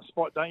find them a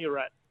spot, don't you,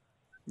 Rat?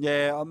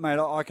 Yeah, mate,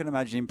 I can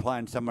imagine him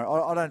playing somewhere.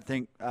 I don't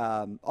think...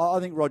 I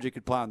think Roger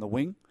could play on the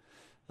wing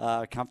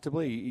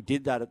comfortably. He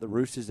did that at the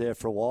Roosters there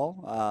for a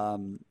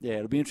while.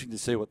 It'll be interesting to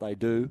see what they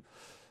do.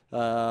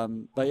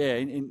 But yeah,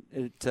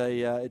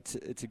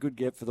 it's a good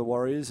get for the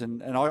Warriors,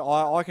 and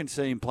I can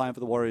see him playing for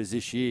the Warriors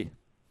this year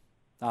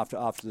after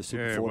the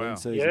Super 14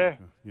 season.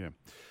 Yeah.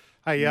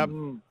 Hey,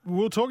 we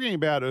were talking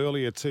about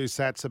earlier too,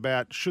 Sats,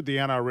 about should the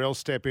NRL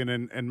step in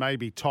and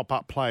maybe top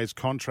up players'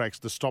 contracts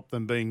to stop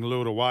them being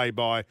lured away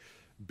by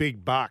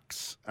big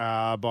bucks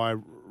by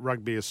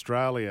Rugby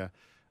Australia.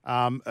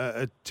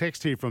 A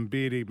text here from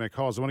Beardy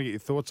McCoss. I want to get your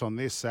thoughts on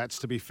this, Sats.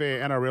 To be fair,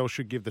 NRL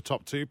should give the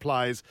top 2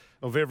 players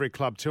of every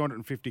club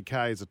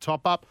 $250K as a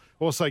top-up.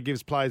 Also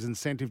gives players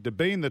incentive to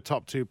be in the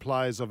top 2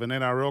 players of an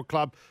NRL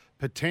club,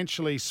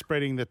 potentially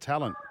spreading the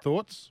talent.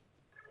 Thoughts?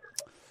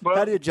 Well,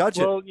 how do you judge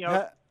it?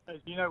 As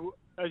you know,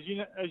 I've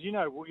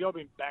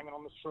been banging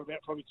on this for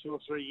about probably 2 or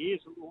 3 years,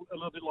 a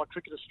little bit like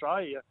Cricket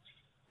Australia.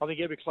 I think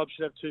every club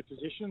should have 2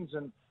 positions,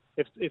 and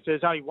if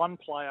there's only one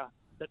player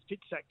that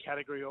fits that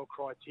category or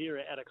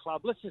criteria at a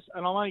club, and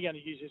I'm only going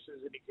to use this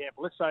as an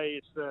example. Let's say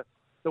it's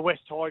the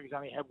West Tigers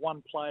only have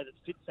one player that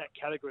fits that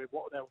category of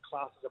what they would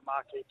class as a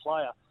marquee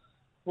player.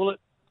 Well,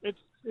 it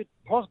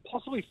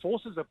possibly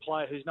forces a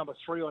player who's number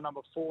 3 or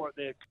number 4 at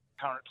their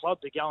current club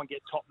to go and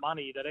get top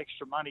money, that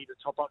extra money to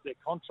top up their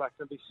contract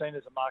and be seen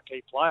as a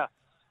marquee player.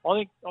 I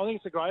think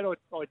it's a great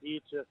idea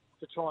to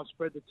try and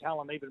spread the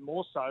talent even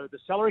more so. The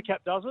salary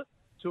cap does it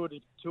to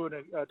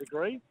a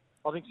degree.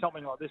 I think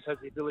something like this has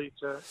the ability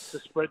to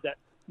spread that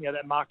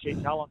that marquee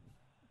talent.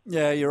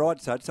 Yeah, you're right,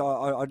 Sats.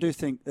 I do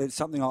think that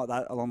something like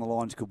that along the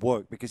lines could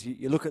work, because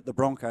you look at the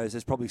Broncos.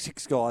 There's probably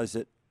 6 guys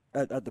at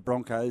the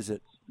Broncos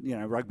that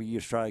Rugby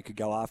Australia could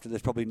go after.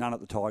 There's probably none at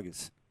the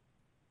Tigers.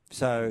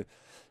 So,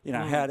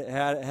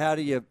 how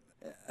do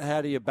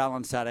you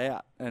balance that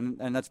out?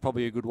 And that's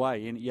probably a good way.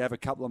 You have a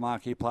couple of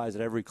marquee players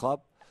at every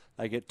club.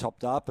 They get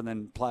topped up, and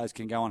then players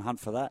can go and hunt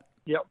for that.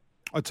 Yep.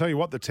 I'll tell you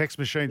what, the text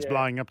machine's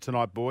blowing up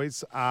tonight,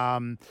 boys.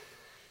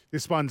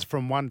 This one's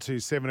from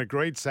 127.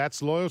 Agreed,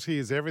 Sats. Loyalty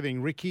is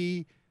everything.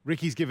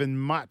 Ricky's given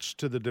much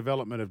to the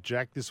development of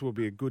Jack. This will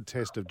be a good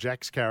test of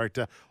Jack's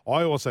character.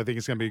 I also think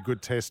it's going to be a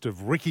good test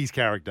of Ricky's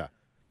character,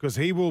 because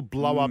he will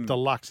blow up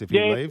deluxe if he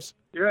leaves.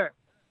 Yeah.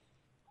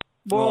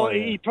 Well,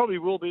 he probably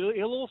will be.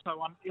 He'll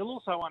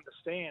also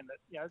understand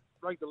that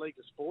rugby league's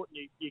a sport,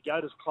 and you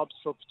go to clubs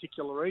for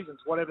particular reasons,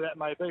 whatever that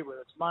may be, whether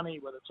it's money,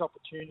 whether it's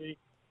opportunity.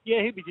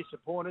 Yeah, he'll be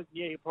disappointed.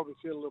 Yeah, he'll probably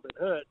feel a little bit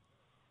hurt.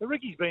 But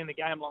Ricky's been in the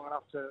game long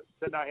enough to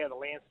know how the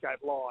landscape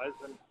lies.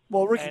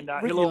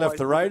 Ricky left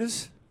the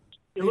Raiders.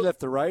 He left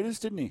the Raiders,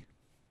 didn't he?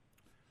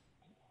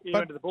 He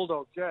went to the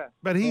Bulldogs, yeah.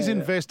 But he's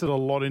invested a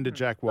lot into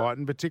Jack White,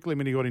 and particularly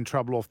when he got in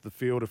trouble off the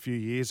field a few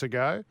years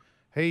ago.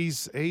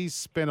 he's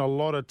spent a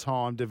lot of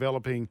time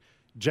developing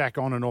Jack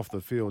on and off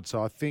the field.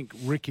 So I think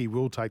Ricky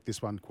will take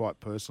this one quite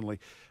personally.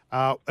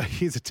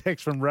 Here's a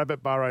text from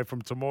Rabbit Burrow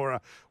from Temora.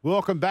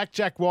 Welcome back,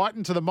 Jack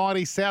Whiten, to the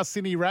mighty South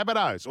Sydney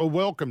Rabbitohs. Or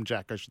welcome,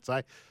 Jack, I should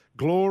say.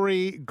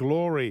 Glory,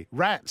 glory.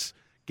 Rats,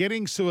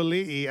 getting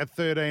Suoli'i at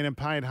 13 and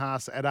Payne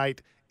Haas at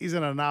 8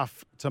 isn't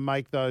enough to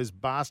make those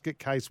basket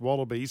case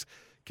Wallabies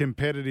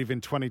competitive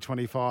in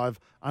 2025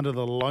 under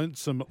the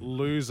lonesome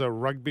loser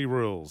rugby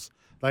rules.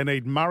 They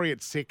need Murray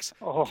at 6,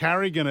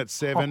 Carrigan at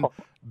 7,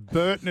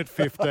 Burton at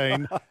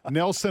 15,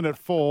 Nelson at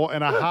 4,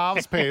 and a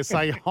halves pair,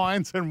 say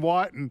Hines and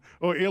Whiten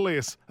or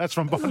Ilias. That's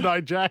from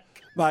Bondi Jack.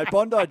 Mate,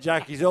 Bondi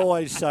Jack is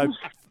always so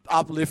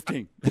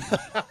uplifting.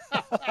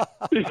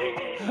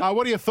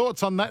 What are your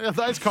thoughts on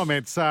those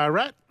comments,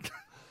 Rat?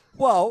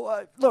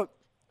 Well, look,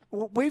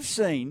 we've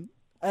seen,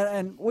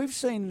 and we've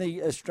seen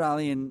the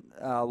Australian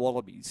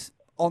Wallabies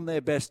on their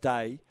best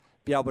day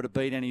be able to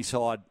beat any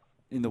side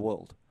in the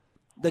world.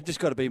 They've just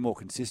got to be more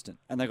consistent,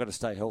 and they've got to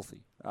stay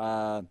healthy.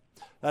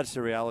 That's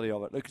the reality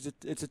of it. Look,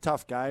 it's a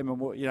tough game,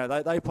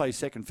 and they play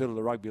second fiddle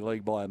to rugby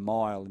league by a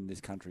mile in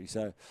this country,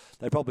 so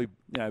they probably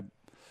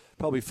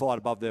fight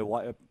above their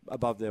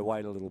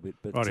weight a little bit.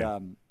 But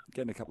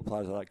getting a couple of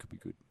players like that could be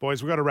good.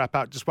 Boys, we've got to wrap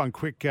up. Just one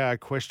quick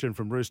question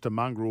from Rooster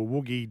Mongrel.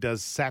 Woogie,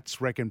 does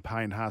Sats reckon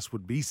Payne Haas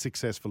would be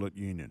successful at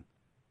Union?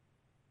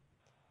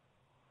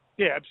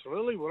 Yeah,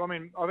 absolutely. Well, I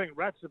mean, I think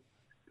Rat's the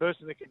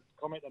person that can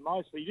comment the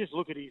most, but you just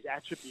look at his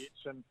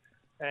attributes and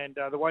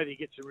the way that he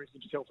gets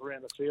himself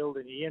around the field,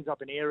 and he ends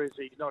up in areas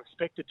that he's not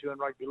expected to in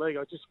rugby league.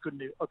 I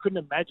couldn't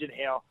imagine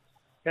how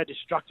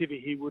destructive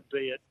he would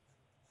be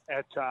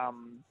at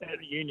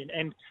Union,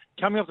 and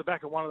coming off the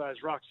back of one of those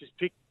rucks,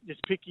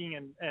 just picking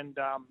and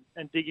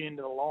digging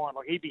into the line.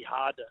 Like he'd be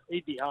hard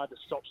to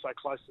stop so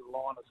close to the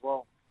line as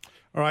well.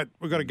 All right,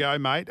 we've got to go,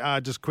 mate.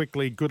 Just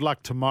quickly, good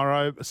luck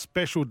tomorrow. A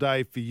special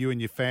day for you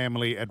and your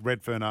family at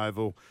Redfern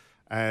Oval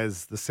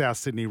as the South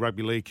Sydney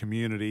Rugby League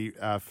community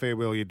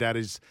farewell your dad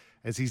as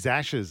his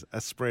ashes are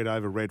spread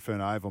over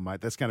Redfern Oval,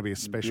 mate. That's going to be a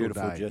special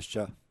Beautiful day.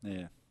 gesture,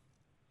 yeah.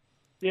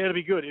 Yeah, it'll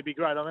be good. It'll be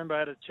great. I remember I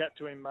had a chat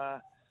to him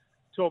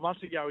 12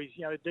 months ago.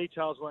 The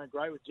details weren't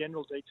great with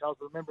general details,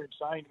 but I remember him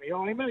saying to me,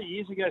 remember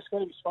years ago,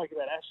 Scotty, we spoke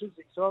about ashes.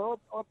 So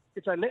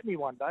if they let me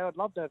one day, I'd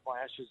love to have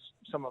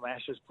some of my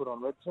ashes put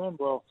on Redfern.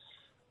 Well,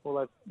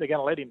 they're going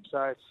to let him.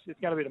 So it's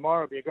going to be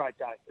tomorrow. It'll be a great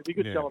day. It'll be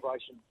a good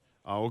celebration.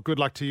 Oh, well, good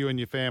luck to you and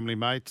your family,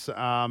 mates.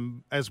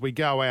 As we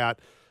go out,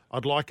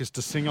 I'd like us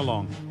to sing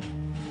along.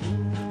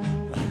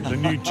 The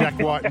new Jack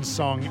Whiten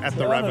song at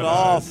the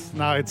Rabbitohs.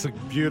 No, it's a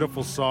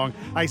beautiful song.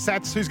 Hey,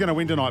 Sats, who's going to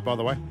win tonight, by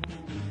the way?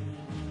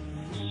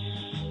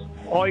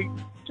 I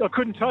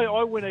couldn't tell you.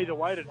 I went either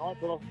way tonight,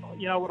 but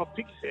you know what? I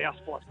picked South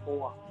by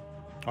 4.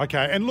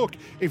 Okay, and look,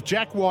 if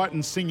Jack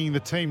Whiten's singing the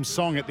team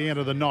song at the end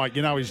of the night,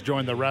 you know he's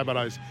joined the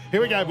Rabbitohs.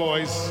 Here we go,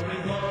 boys.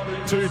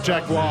 To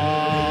Jack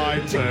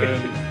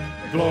Whiten.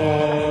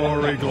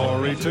 Glory,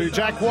 glory to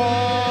Jack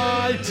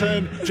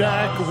Whiten.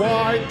 Jack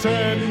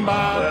Whiten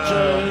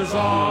marches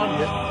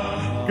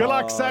on. Good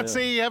luck,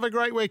 Satsy. Have a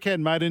great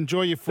weekend, mate.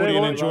 Enjoy your footy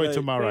and enjoy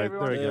tomorrow.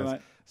 There he goes.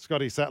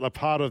 Scotty Sattler,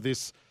 part of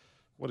this,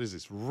 what is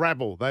this,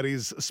 rabble that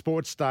is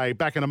Sports Day.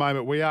 Back in a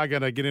moment, we are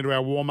going to get into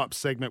our warm-up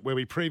segment where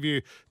we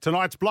preview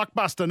tonight's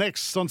blockbuster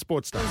next on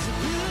Sports Day.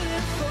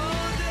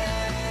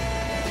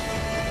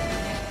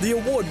 The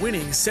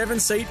award-winning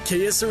 7-seat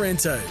Kia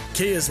Sorento,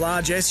 Kia's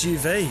large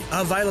SUV,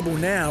 available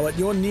now at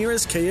your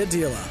nearest Kia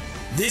dealer.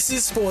 This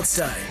is Sports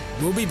Day.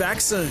 We'll be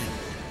back soon.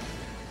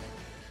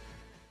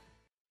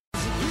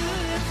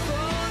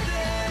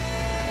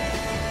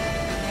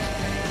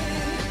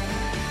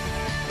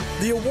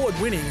 The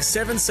award-winning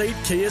 7-seat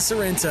Kia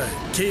Sorento,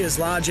 Kia's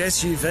large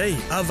SUV,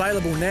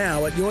 available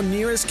now at your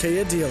nearest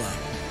Kia dealer.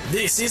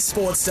 This is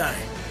Sports Day.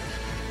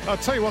 I'll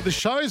tell you what, the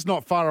show's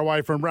not far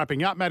away from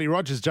wrapping up. Matty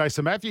Rogers,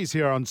 Jason Matthews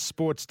here on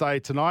Sports Day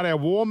tonight. Our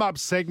warm-up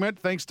segment,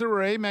 thanks to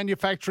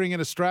Remanufacturing in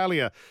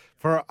Australia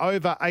for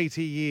over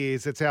 80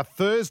 years. It's our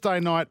Thursday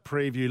night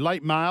preview.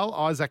 Late mail,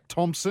 Isaac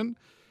Thompson.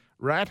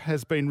 Rat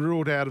has been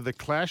ruled out of the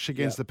clash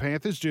against the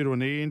Panthers due to a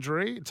knee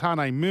injury.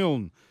 Tane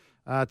Milne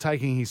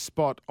taking his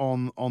spot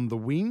on the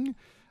wing.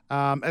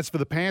 As for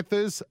the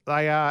Panthers,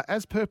 they are,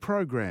 as per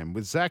program,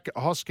 with Zach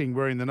Hosking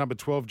wearing the number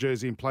 12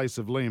 jersey in place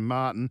of Liam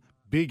Martin.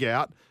 Big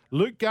out.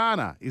 Luke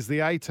Garner is the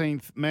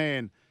 18th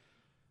man.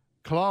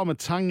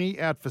 Kalamatangi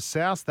out for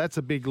South. That's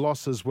a big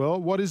loss as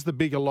well. What is the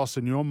bigger loss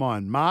in your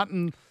mind?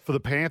 Martin for the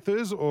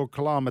Panthers or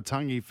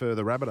Kalamatangi for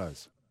the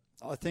Rabbitohs?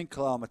 I think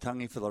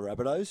Kalamatangi for the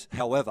Rabbitohs.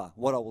 However,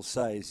 what I will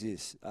say is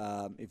this.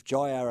 If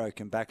Jai Arrow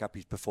can back up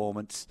his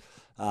performance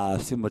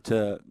similar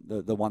to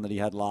the one that he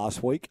had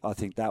last week, I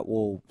think that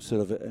will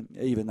sort of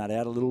even that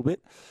out a little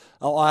bit.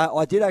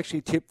 I did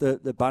actually tip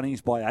the Bunnies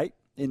by 8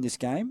 in this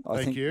game.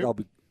 I think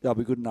they'll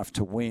be good enough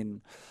to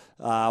win.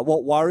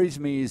 What worries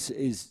me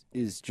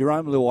is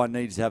Jerome Luai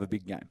needs to have a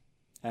big game.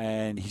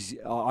 And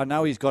I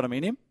know he's got him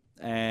in him.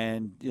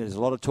 And there's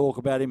a lot of talk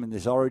about him in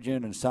this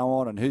origin and so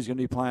on, and who's going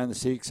to be playing the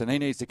 6. And he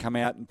needs to come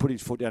out and put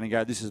his foot down and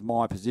go, this is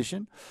my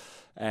position.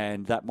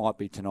 And that might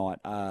be tonight.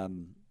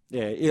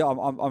 Yeah, I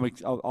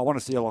want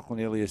to see Lachlan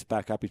Ilias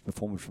back up his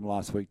performance from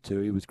last week too.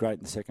 He was great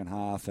in the second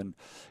half, and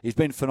he's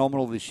been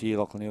phenomenal this year,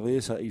 Lachlan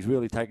Ilias. He's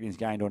really taken his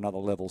game to another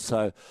level.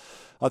 So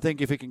I think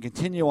if he can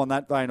continue on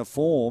that vein of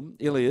form,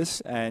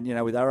 Ilias, and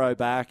with Arrow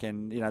back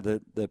and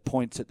the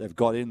points that they've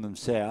got in them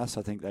south,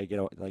 I think they get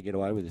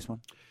away with this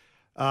one.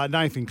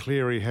 Nathan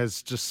Cleary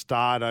has just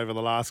starred over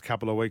the last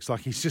couple of weeks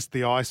like he's just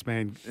the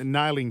Iceman,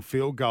 nailing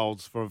field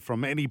goals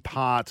from any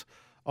part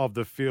of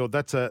the field.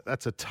 That's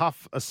a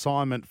tough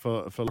assignment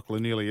for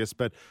Lachlan Ilias.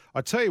 But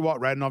I tell you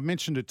what, Rad, and I've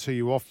mentioned it to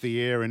you off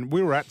the air, and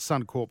we were at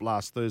Suncorp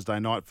last Thursday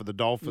night for the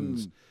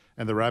Dolphins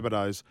and the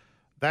Rabbitohs.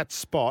 That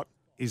spot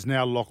is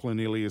now Lachlan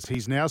Ilias.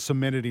 He's now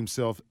cemented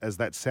himself as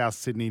that South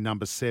Sydney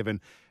number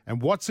 7.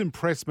 And what's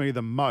impressed me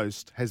the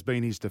most has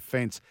been his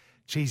defence.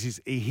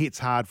 Jeez, he hits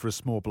hard for a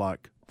small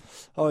bloke.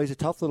 Oh, he's a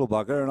tough little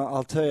bugger, and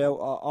I'll tell you,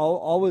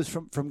 I was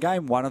from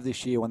game 1 of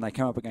this year when they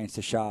came up against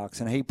the Sharks,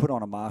 and he put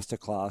on a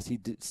masterclass. He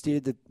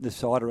steered the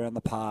side around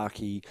the park.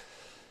 He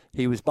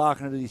was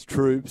barking at his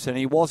troops, and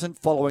he wasn't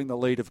following the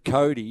lead of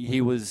Cody.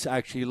 He was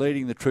actually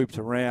leading the troops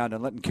around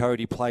and letting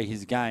Cody play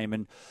his game,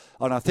 and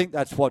I think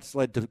that's what's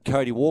led to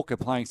Cody Walker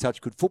playing such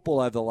good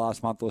football over the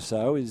last month or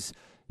so. Is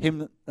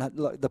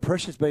the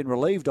pressure's been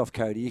relieved off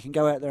Cody. He can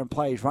go out there and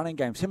play his running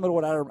game, similar to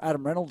what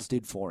Adam Reynolds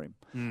did for him.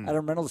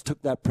 Adam Reynolds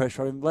took that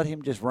pressure and let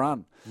him just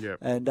run. Yep.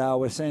 And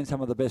we're seeing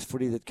some of the best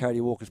footy that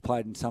Cody Walker's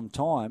played in some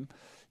time,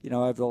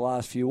 over the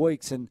last few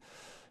weeks. And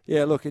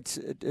yeah, look,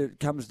 it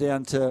comes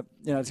down to,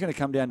 it's going to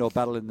come down to a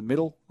battle in the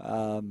middle.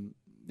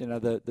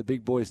 The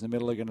big boys in the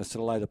middle are going to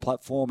sort of lay the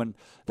platform, and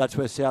that's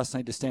where Souths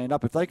need to stand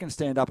up. If they can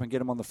stand up and get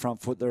them on the front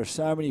foot, there are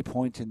so many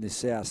points in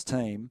this Souths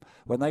team.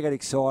 When they get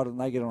excited and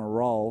they get on a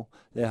roll,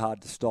 they're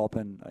hard to stop.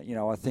 And,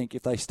 I think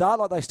if they start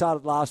like they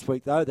started last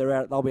week, though,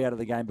 they'll be out of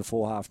the game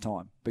before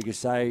half-time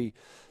because they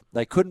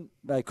couldn't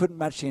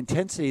match the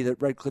intensity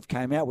that Redcliffe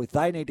came out with.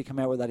 They need to come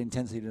out with that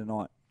intensity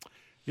tonight.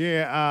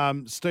 Yeah,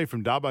 Steve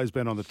from Dubbo's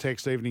been on the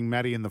text. Evening,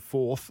 Matty in the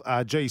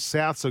 4th.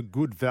 South's a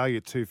good value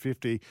at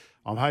 $2.50.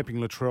 I'm hoping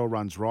Latrell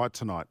runs right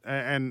tonight.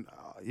 And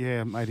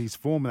yeah, mate, his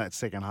form in that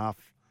second half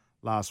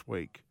last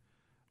week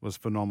was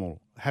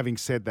phenomenal. Having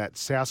said that,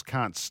 South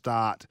can't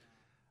start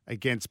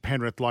against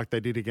Penrith like they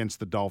did against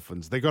the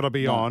Dolphins. They've got to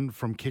be on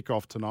from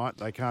kickoff tonight.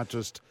 They can't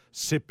just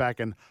sit back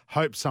and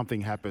hope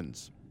something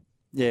happens.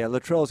 Yeah,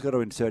 Latrell's got to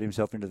insert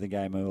himself into the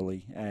game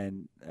early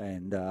and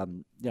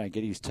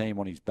get his team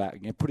on his back,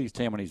 put his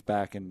team on his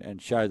back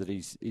and show that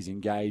he's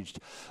engaged.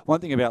 One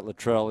thing about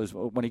Latrell is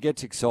when he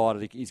gets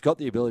excited, he's got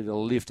the ability to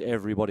lift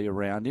everybody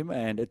around him,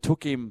 and it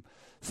took him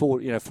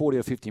 40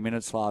 or 50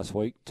 minutes last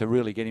week to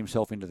really get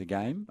himself into the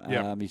game.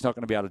 Yep. He's not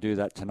going to be able to do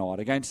that tonight.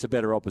 Against the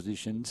better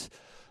oppositions,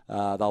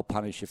 they'll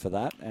punish you for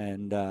that.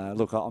 And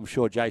look, I'm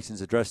sure Jason's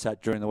addressed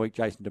that during the week,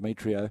 Jason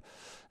Demetrio,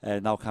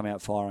 and they'll come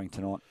out firing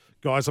tonight.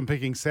 Guys, I'm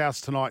picking South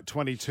tonight,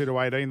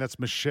 22-18. That's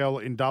Michelle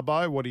in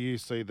Dubbo. What do you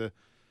see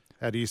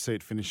how do you see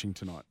it finishing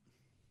tonight?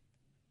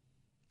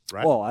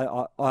 Right?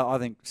 Well, I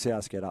think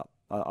South get up.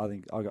 I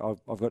think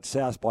I've got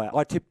South by.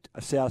 I tipped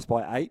South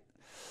by 8.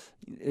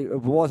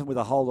 It wasn't with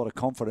a whole lot of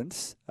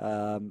confidence.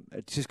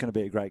 It's just going to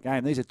be a great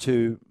game. These are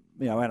two,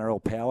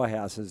 NRL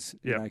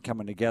powerhouses,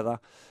 coming together.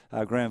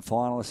 Grand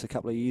finalists a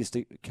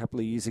couple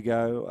of years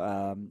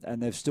ago,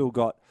 and they've still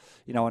got,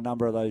 a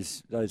number of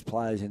those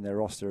players in their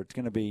roster. It's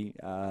going to be,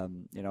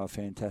 a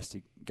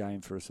fantastic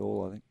game for us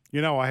all, I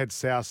think. I had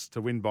South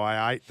to win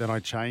by 8, then I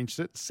changed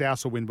it.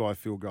 South will win by a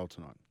field goal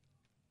tonight.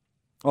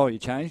 Oh, you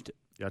changed it?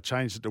 Yeah, I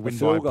changed it to win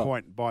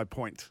by a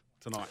point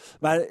tonight.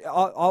 Mate,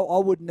 I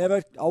would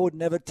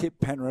never tip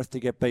Penrith to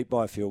get beat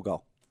by a field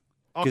goal.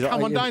 Oh,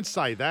 come on, don't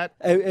say that.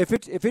 If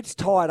it's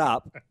tied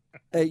up,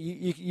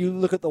 you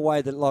look at the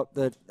way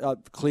that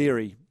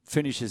Cleary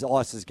finishes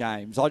Ice's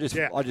games. I just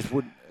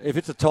wouldn't. If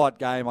it's a tight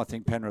game, I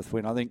think Penrith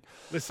win. I think.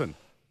 Listen,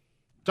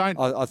 don't.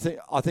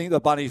 I think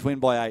the Bunnies win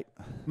by 8.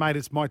 Mate,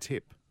 it's my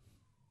tip.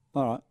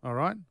 All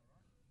right.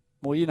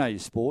 Well, you know your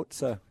sport,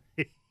 so.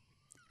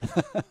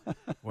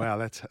 Wow,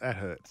 that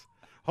hurts.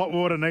 Hot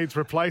water needs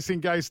replacing.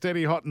 Go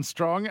steady, hot and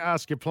strong.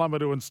 Ask your plumber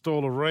to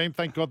install a ream.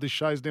 Thank God this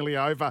show's nearly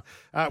over.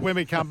 When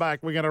we come back,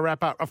 we're going to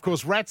wrap up. Of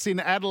course, Rat's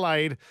in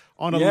Adelaide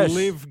on a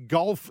live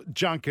golf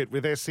junket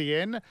with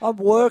SEN. I'm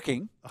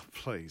working. Oh,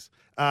 please.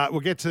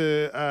 We'll get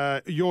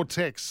to your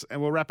texts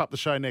and we'll wrap up the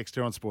show next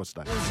here on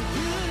Sportsday.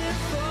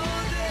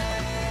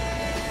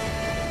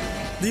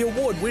 The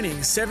award-winning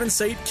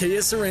 7-seat Kia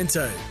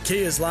Sorento,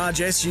 Kia's large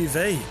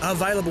SUV,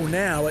 available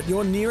now at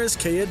your nearest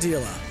Kia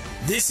dealer.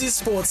 This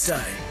is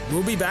Sportsday.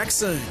 We'll be back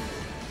soon.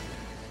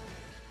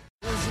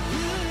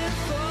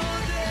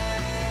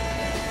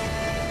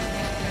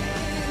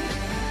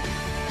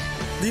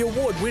 The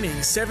award-winning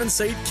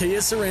 7-seat Kia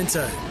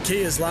Sorento,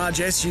 Kia's large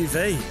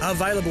SUV,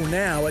 available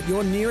now at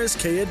your nearest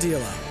Kia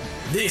dealer.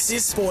 This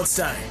is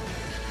Sportsday.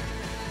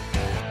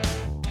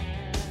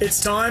 It's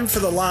time for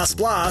the last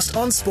blast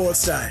on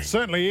Sportsday.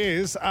 Certainly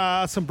is.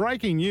 Some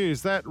breaking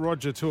news. That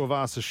Roger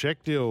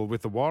Tuivasa-Sheck deal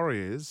with the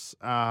Warriors,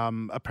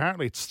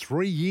 apparently it's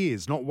 3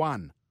 years, not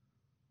 1.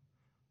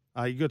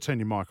 You got to turn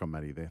your mic on,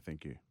 Matty, there.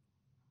 Thank you.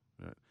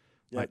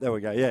 Yeah, there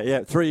we go. Yeah,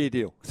 3-year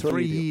deal.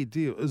 Three-year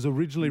deal. It was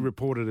originally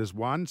reported as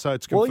one, so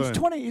it's confirmed. Well, he's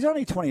 20. He's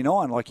only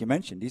 29, like you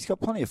mentioned. He's got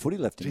plenty of footy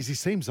left in him. Jeez, he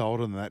seems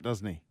older than that,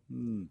 doesn't he?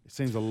 He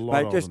seems a lot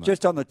Mate, older than that.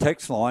 just on the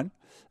text line,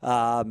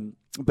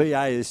 BA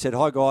has said,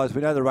 "Hi guys,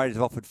 we know the Raiders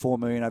have offered $4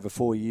 million over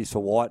 4 years for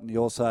White, and you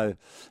also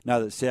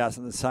know that South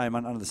under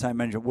the same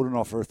management wouldn't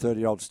offer a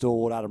 30-year-old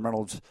stalwart Adam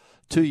Reynolds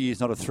 2 years,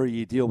 not a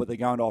 3-year deal, but they're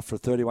going to offer a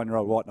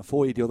 31-year-old White and a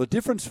 4-year deal." The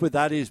difference with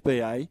that is,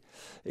 BA,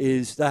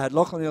 is they had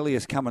Lachlan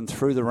Ilias coming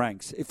through the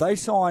ranks. If they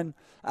sign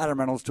Adam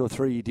Reynolds to a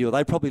 3-year deal,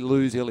 they probably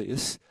lose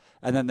Ilias,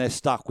 and then they're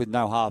stuck with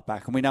no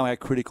halfback, and we know how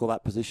critical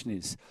that position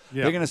is.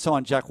 Yep. They're going to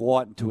sign Jack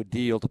White into a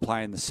deal to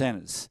play in the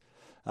centres.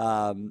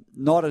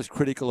 Not as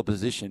critical a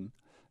position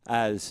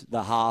as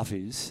the half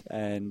is,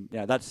 and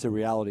that's the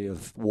reality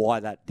of why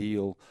that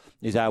deal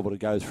is able to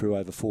go through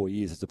over 4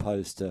 years as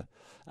opposed to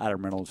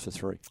Adam Reynolds for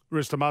 3.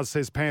 Rooster Muzz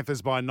says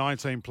Panthers by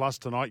 19 plus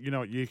tonight. You know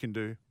what you can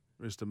do,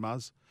 Rooster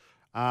Muzz.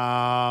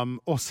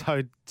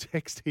 Also,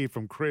 text here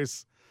from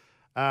Chris.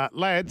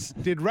 Lads,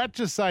 did Rat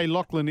just say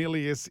Lachlan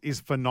Ilias is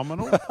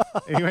phenomenal?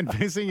 He went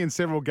missing in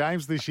several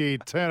games this year.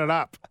 Turn it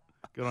up.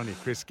 Good on you,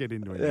 Chris. Get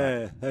into it.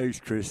 Yeah,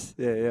 who's Chris?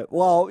 Yeah.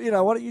 Well, you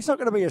know what? He's not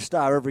going to be a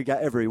star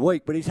every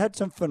week, but he's had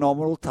some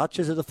phenomenal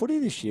touches of the footy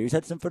this year. He's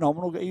had some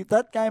phenomenal.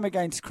 That game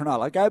against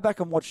Cronulla, go back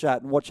and watch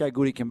that and watch how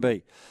good he can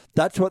be.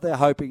 That's what they're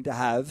hoping to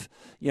have,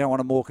 on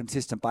a more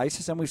consistent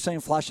basis, and we've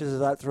seen flashes of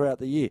that throughout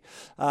the year.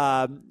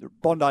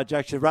 Bondi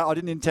Jackson, I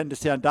didn't intend to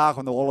sound dark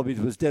on the Wallabies,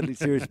 was deadly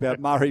serious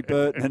about Murray,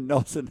 Burton, and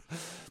Nelson.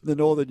 The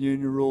Northern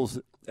Union rules.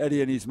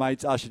 Eddie and his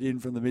mates ushered in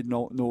from the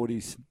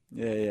mid-noughties.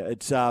 Yeah,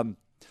 it's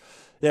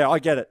Yeah, I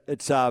get it.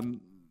 It's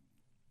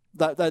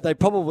they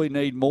probably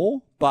need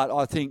more, but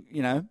I think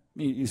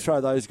you throw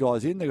those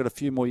guys in. They've got a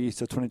few more years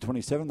till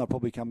 2027. They'll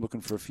probably come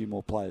looking for a few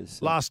more players.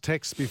 So. Last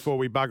text before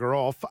we bugger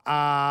off.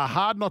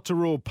 Hard not to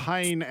rule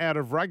Payne out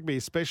of rugby,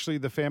 especially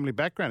the family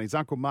background. His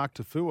uncle Mark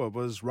Tafua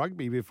was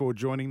rugby before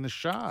joining the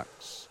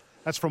Sharks.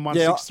 That's from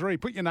 163.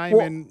 Put your name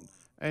in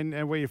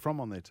and where you're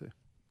from on there too.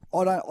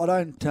 I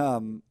don't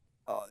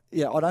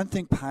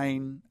think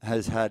Payne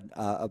has had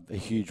a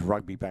huge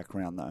rugby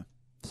background though.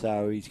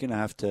 So he's going to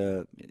have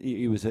to.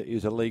 He was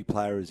a league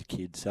player as a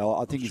kid, so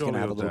I think he's going to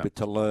have a little bit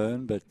to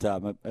learn. But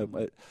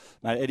mate,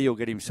 Eddie will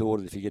get him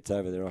sorted if he gets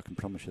over there. I can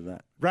promise you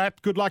that. Rat,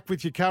 good luck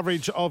with your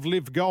coverage of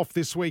Live Golf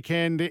this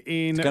weekend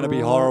in. It's going to be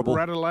horrible.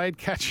 Adelaide.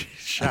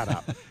 Shut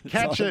up.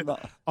 Catch it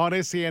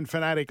on SEN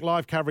Fanatic.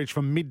 Live coverage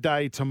from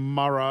midday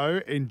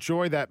tomorrow.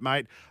 Enjoy that,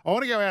 mate. I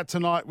want to go out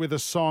tonight with a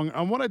song.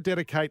 I want to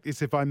dedicate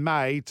this, if I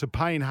may, to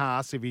Payne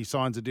Haas if he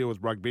signs a deal with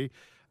rugby.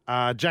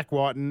 Jack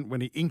Whiten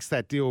when he inks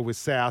that deal with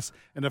South,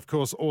 and of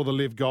course all the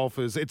Live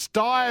golfers. It's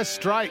Dire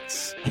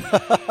Straits.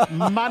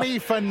 Money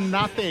for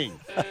nothing.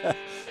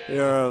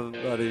 You're a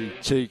bloody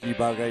cheeky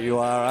bugger, you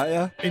are, aren't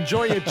you?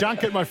 Enjoy your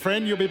junket, my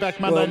friend. You'll be back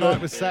Monday night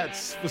with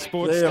Sats for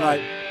Sportsday. See you,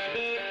 mate.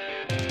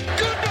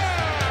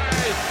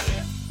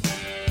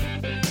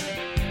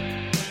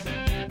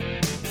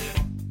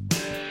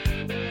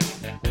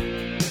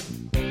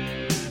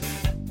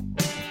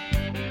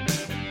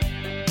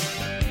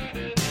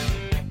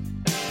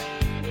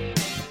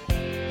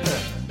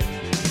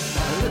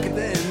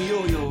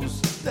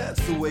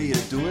 Way you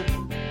do it.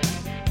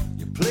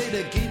 You play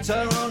the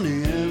guitar on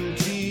the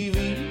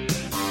MTV.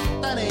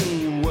 That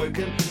ain't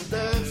working.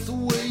 That's the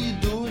way you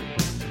do it.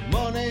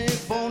 Money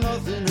for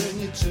nothing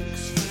and your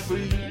chicks for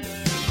free.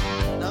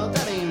 Now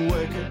that ain't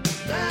working.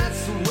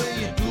 That's the way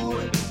you do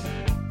it.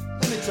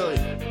 Let me tell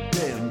you,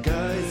 damn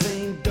guys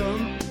ain't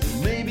dumb.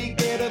 Maybe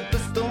get a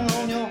blister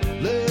on your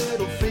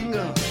little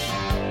finger.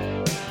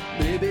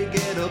 Maybe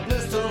get a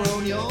blister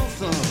on your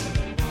thumb.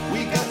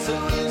 We got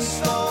to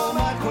install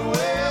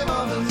microwave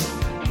ovens.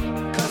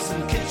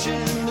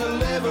 Kitchen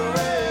deliveries.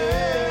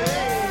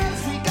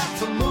 We got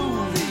to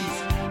move these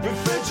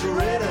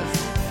refrigerators.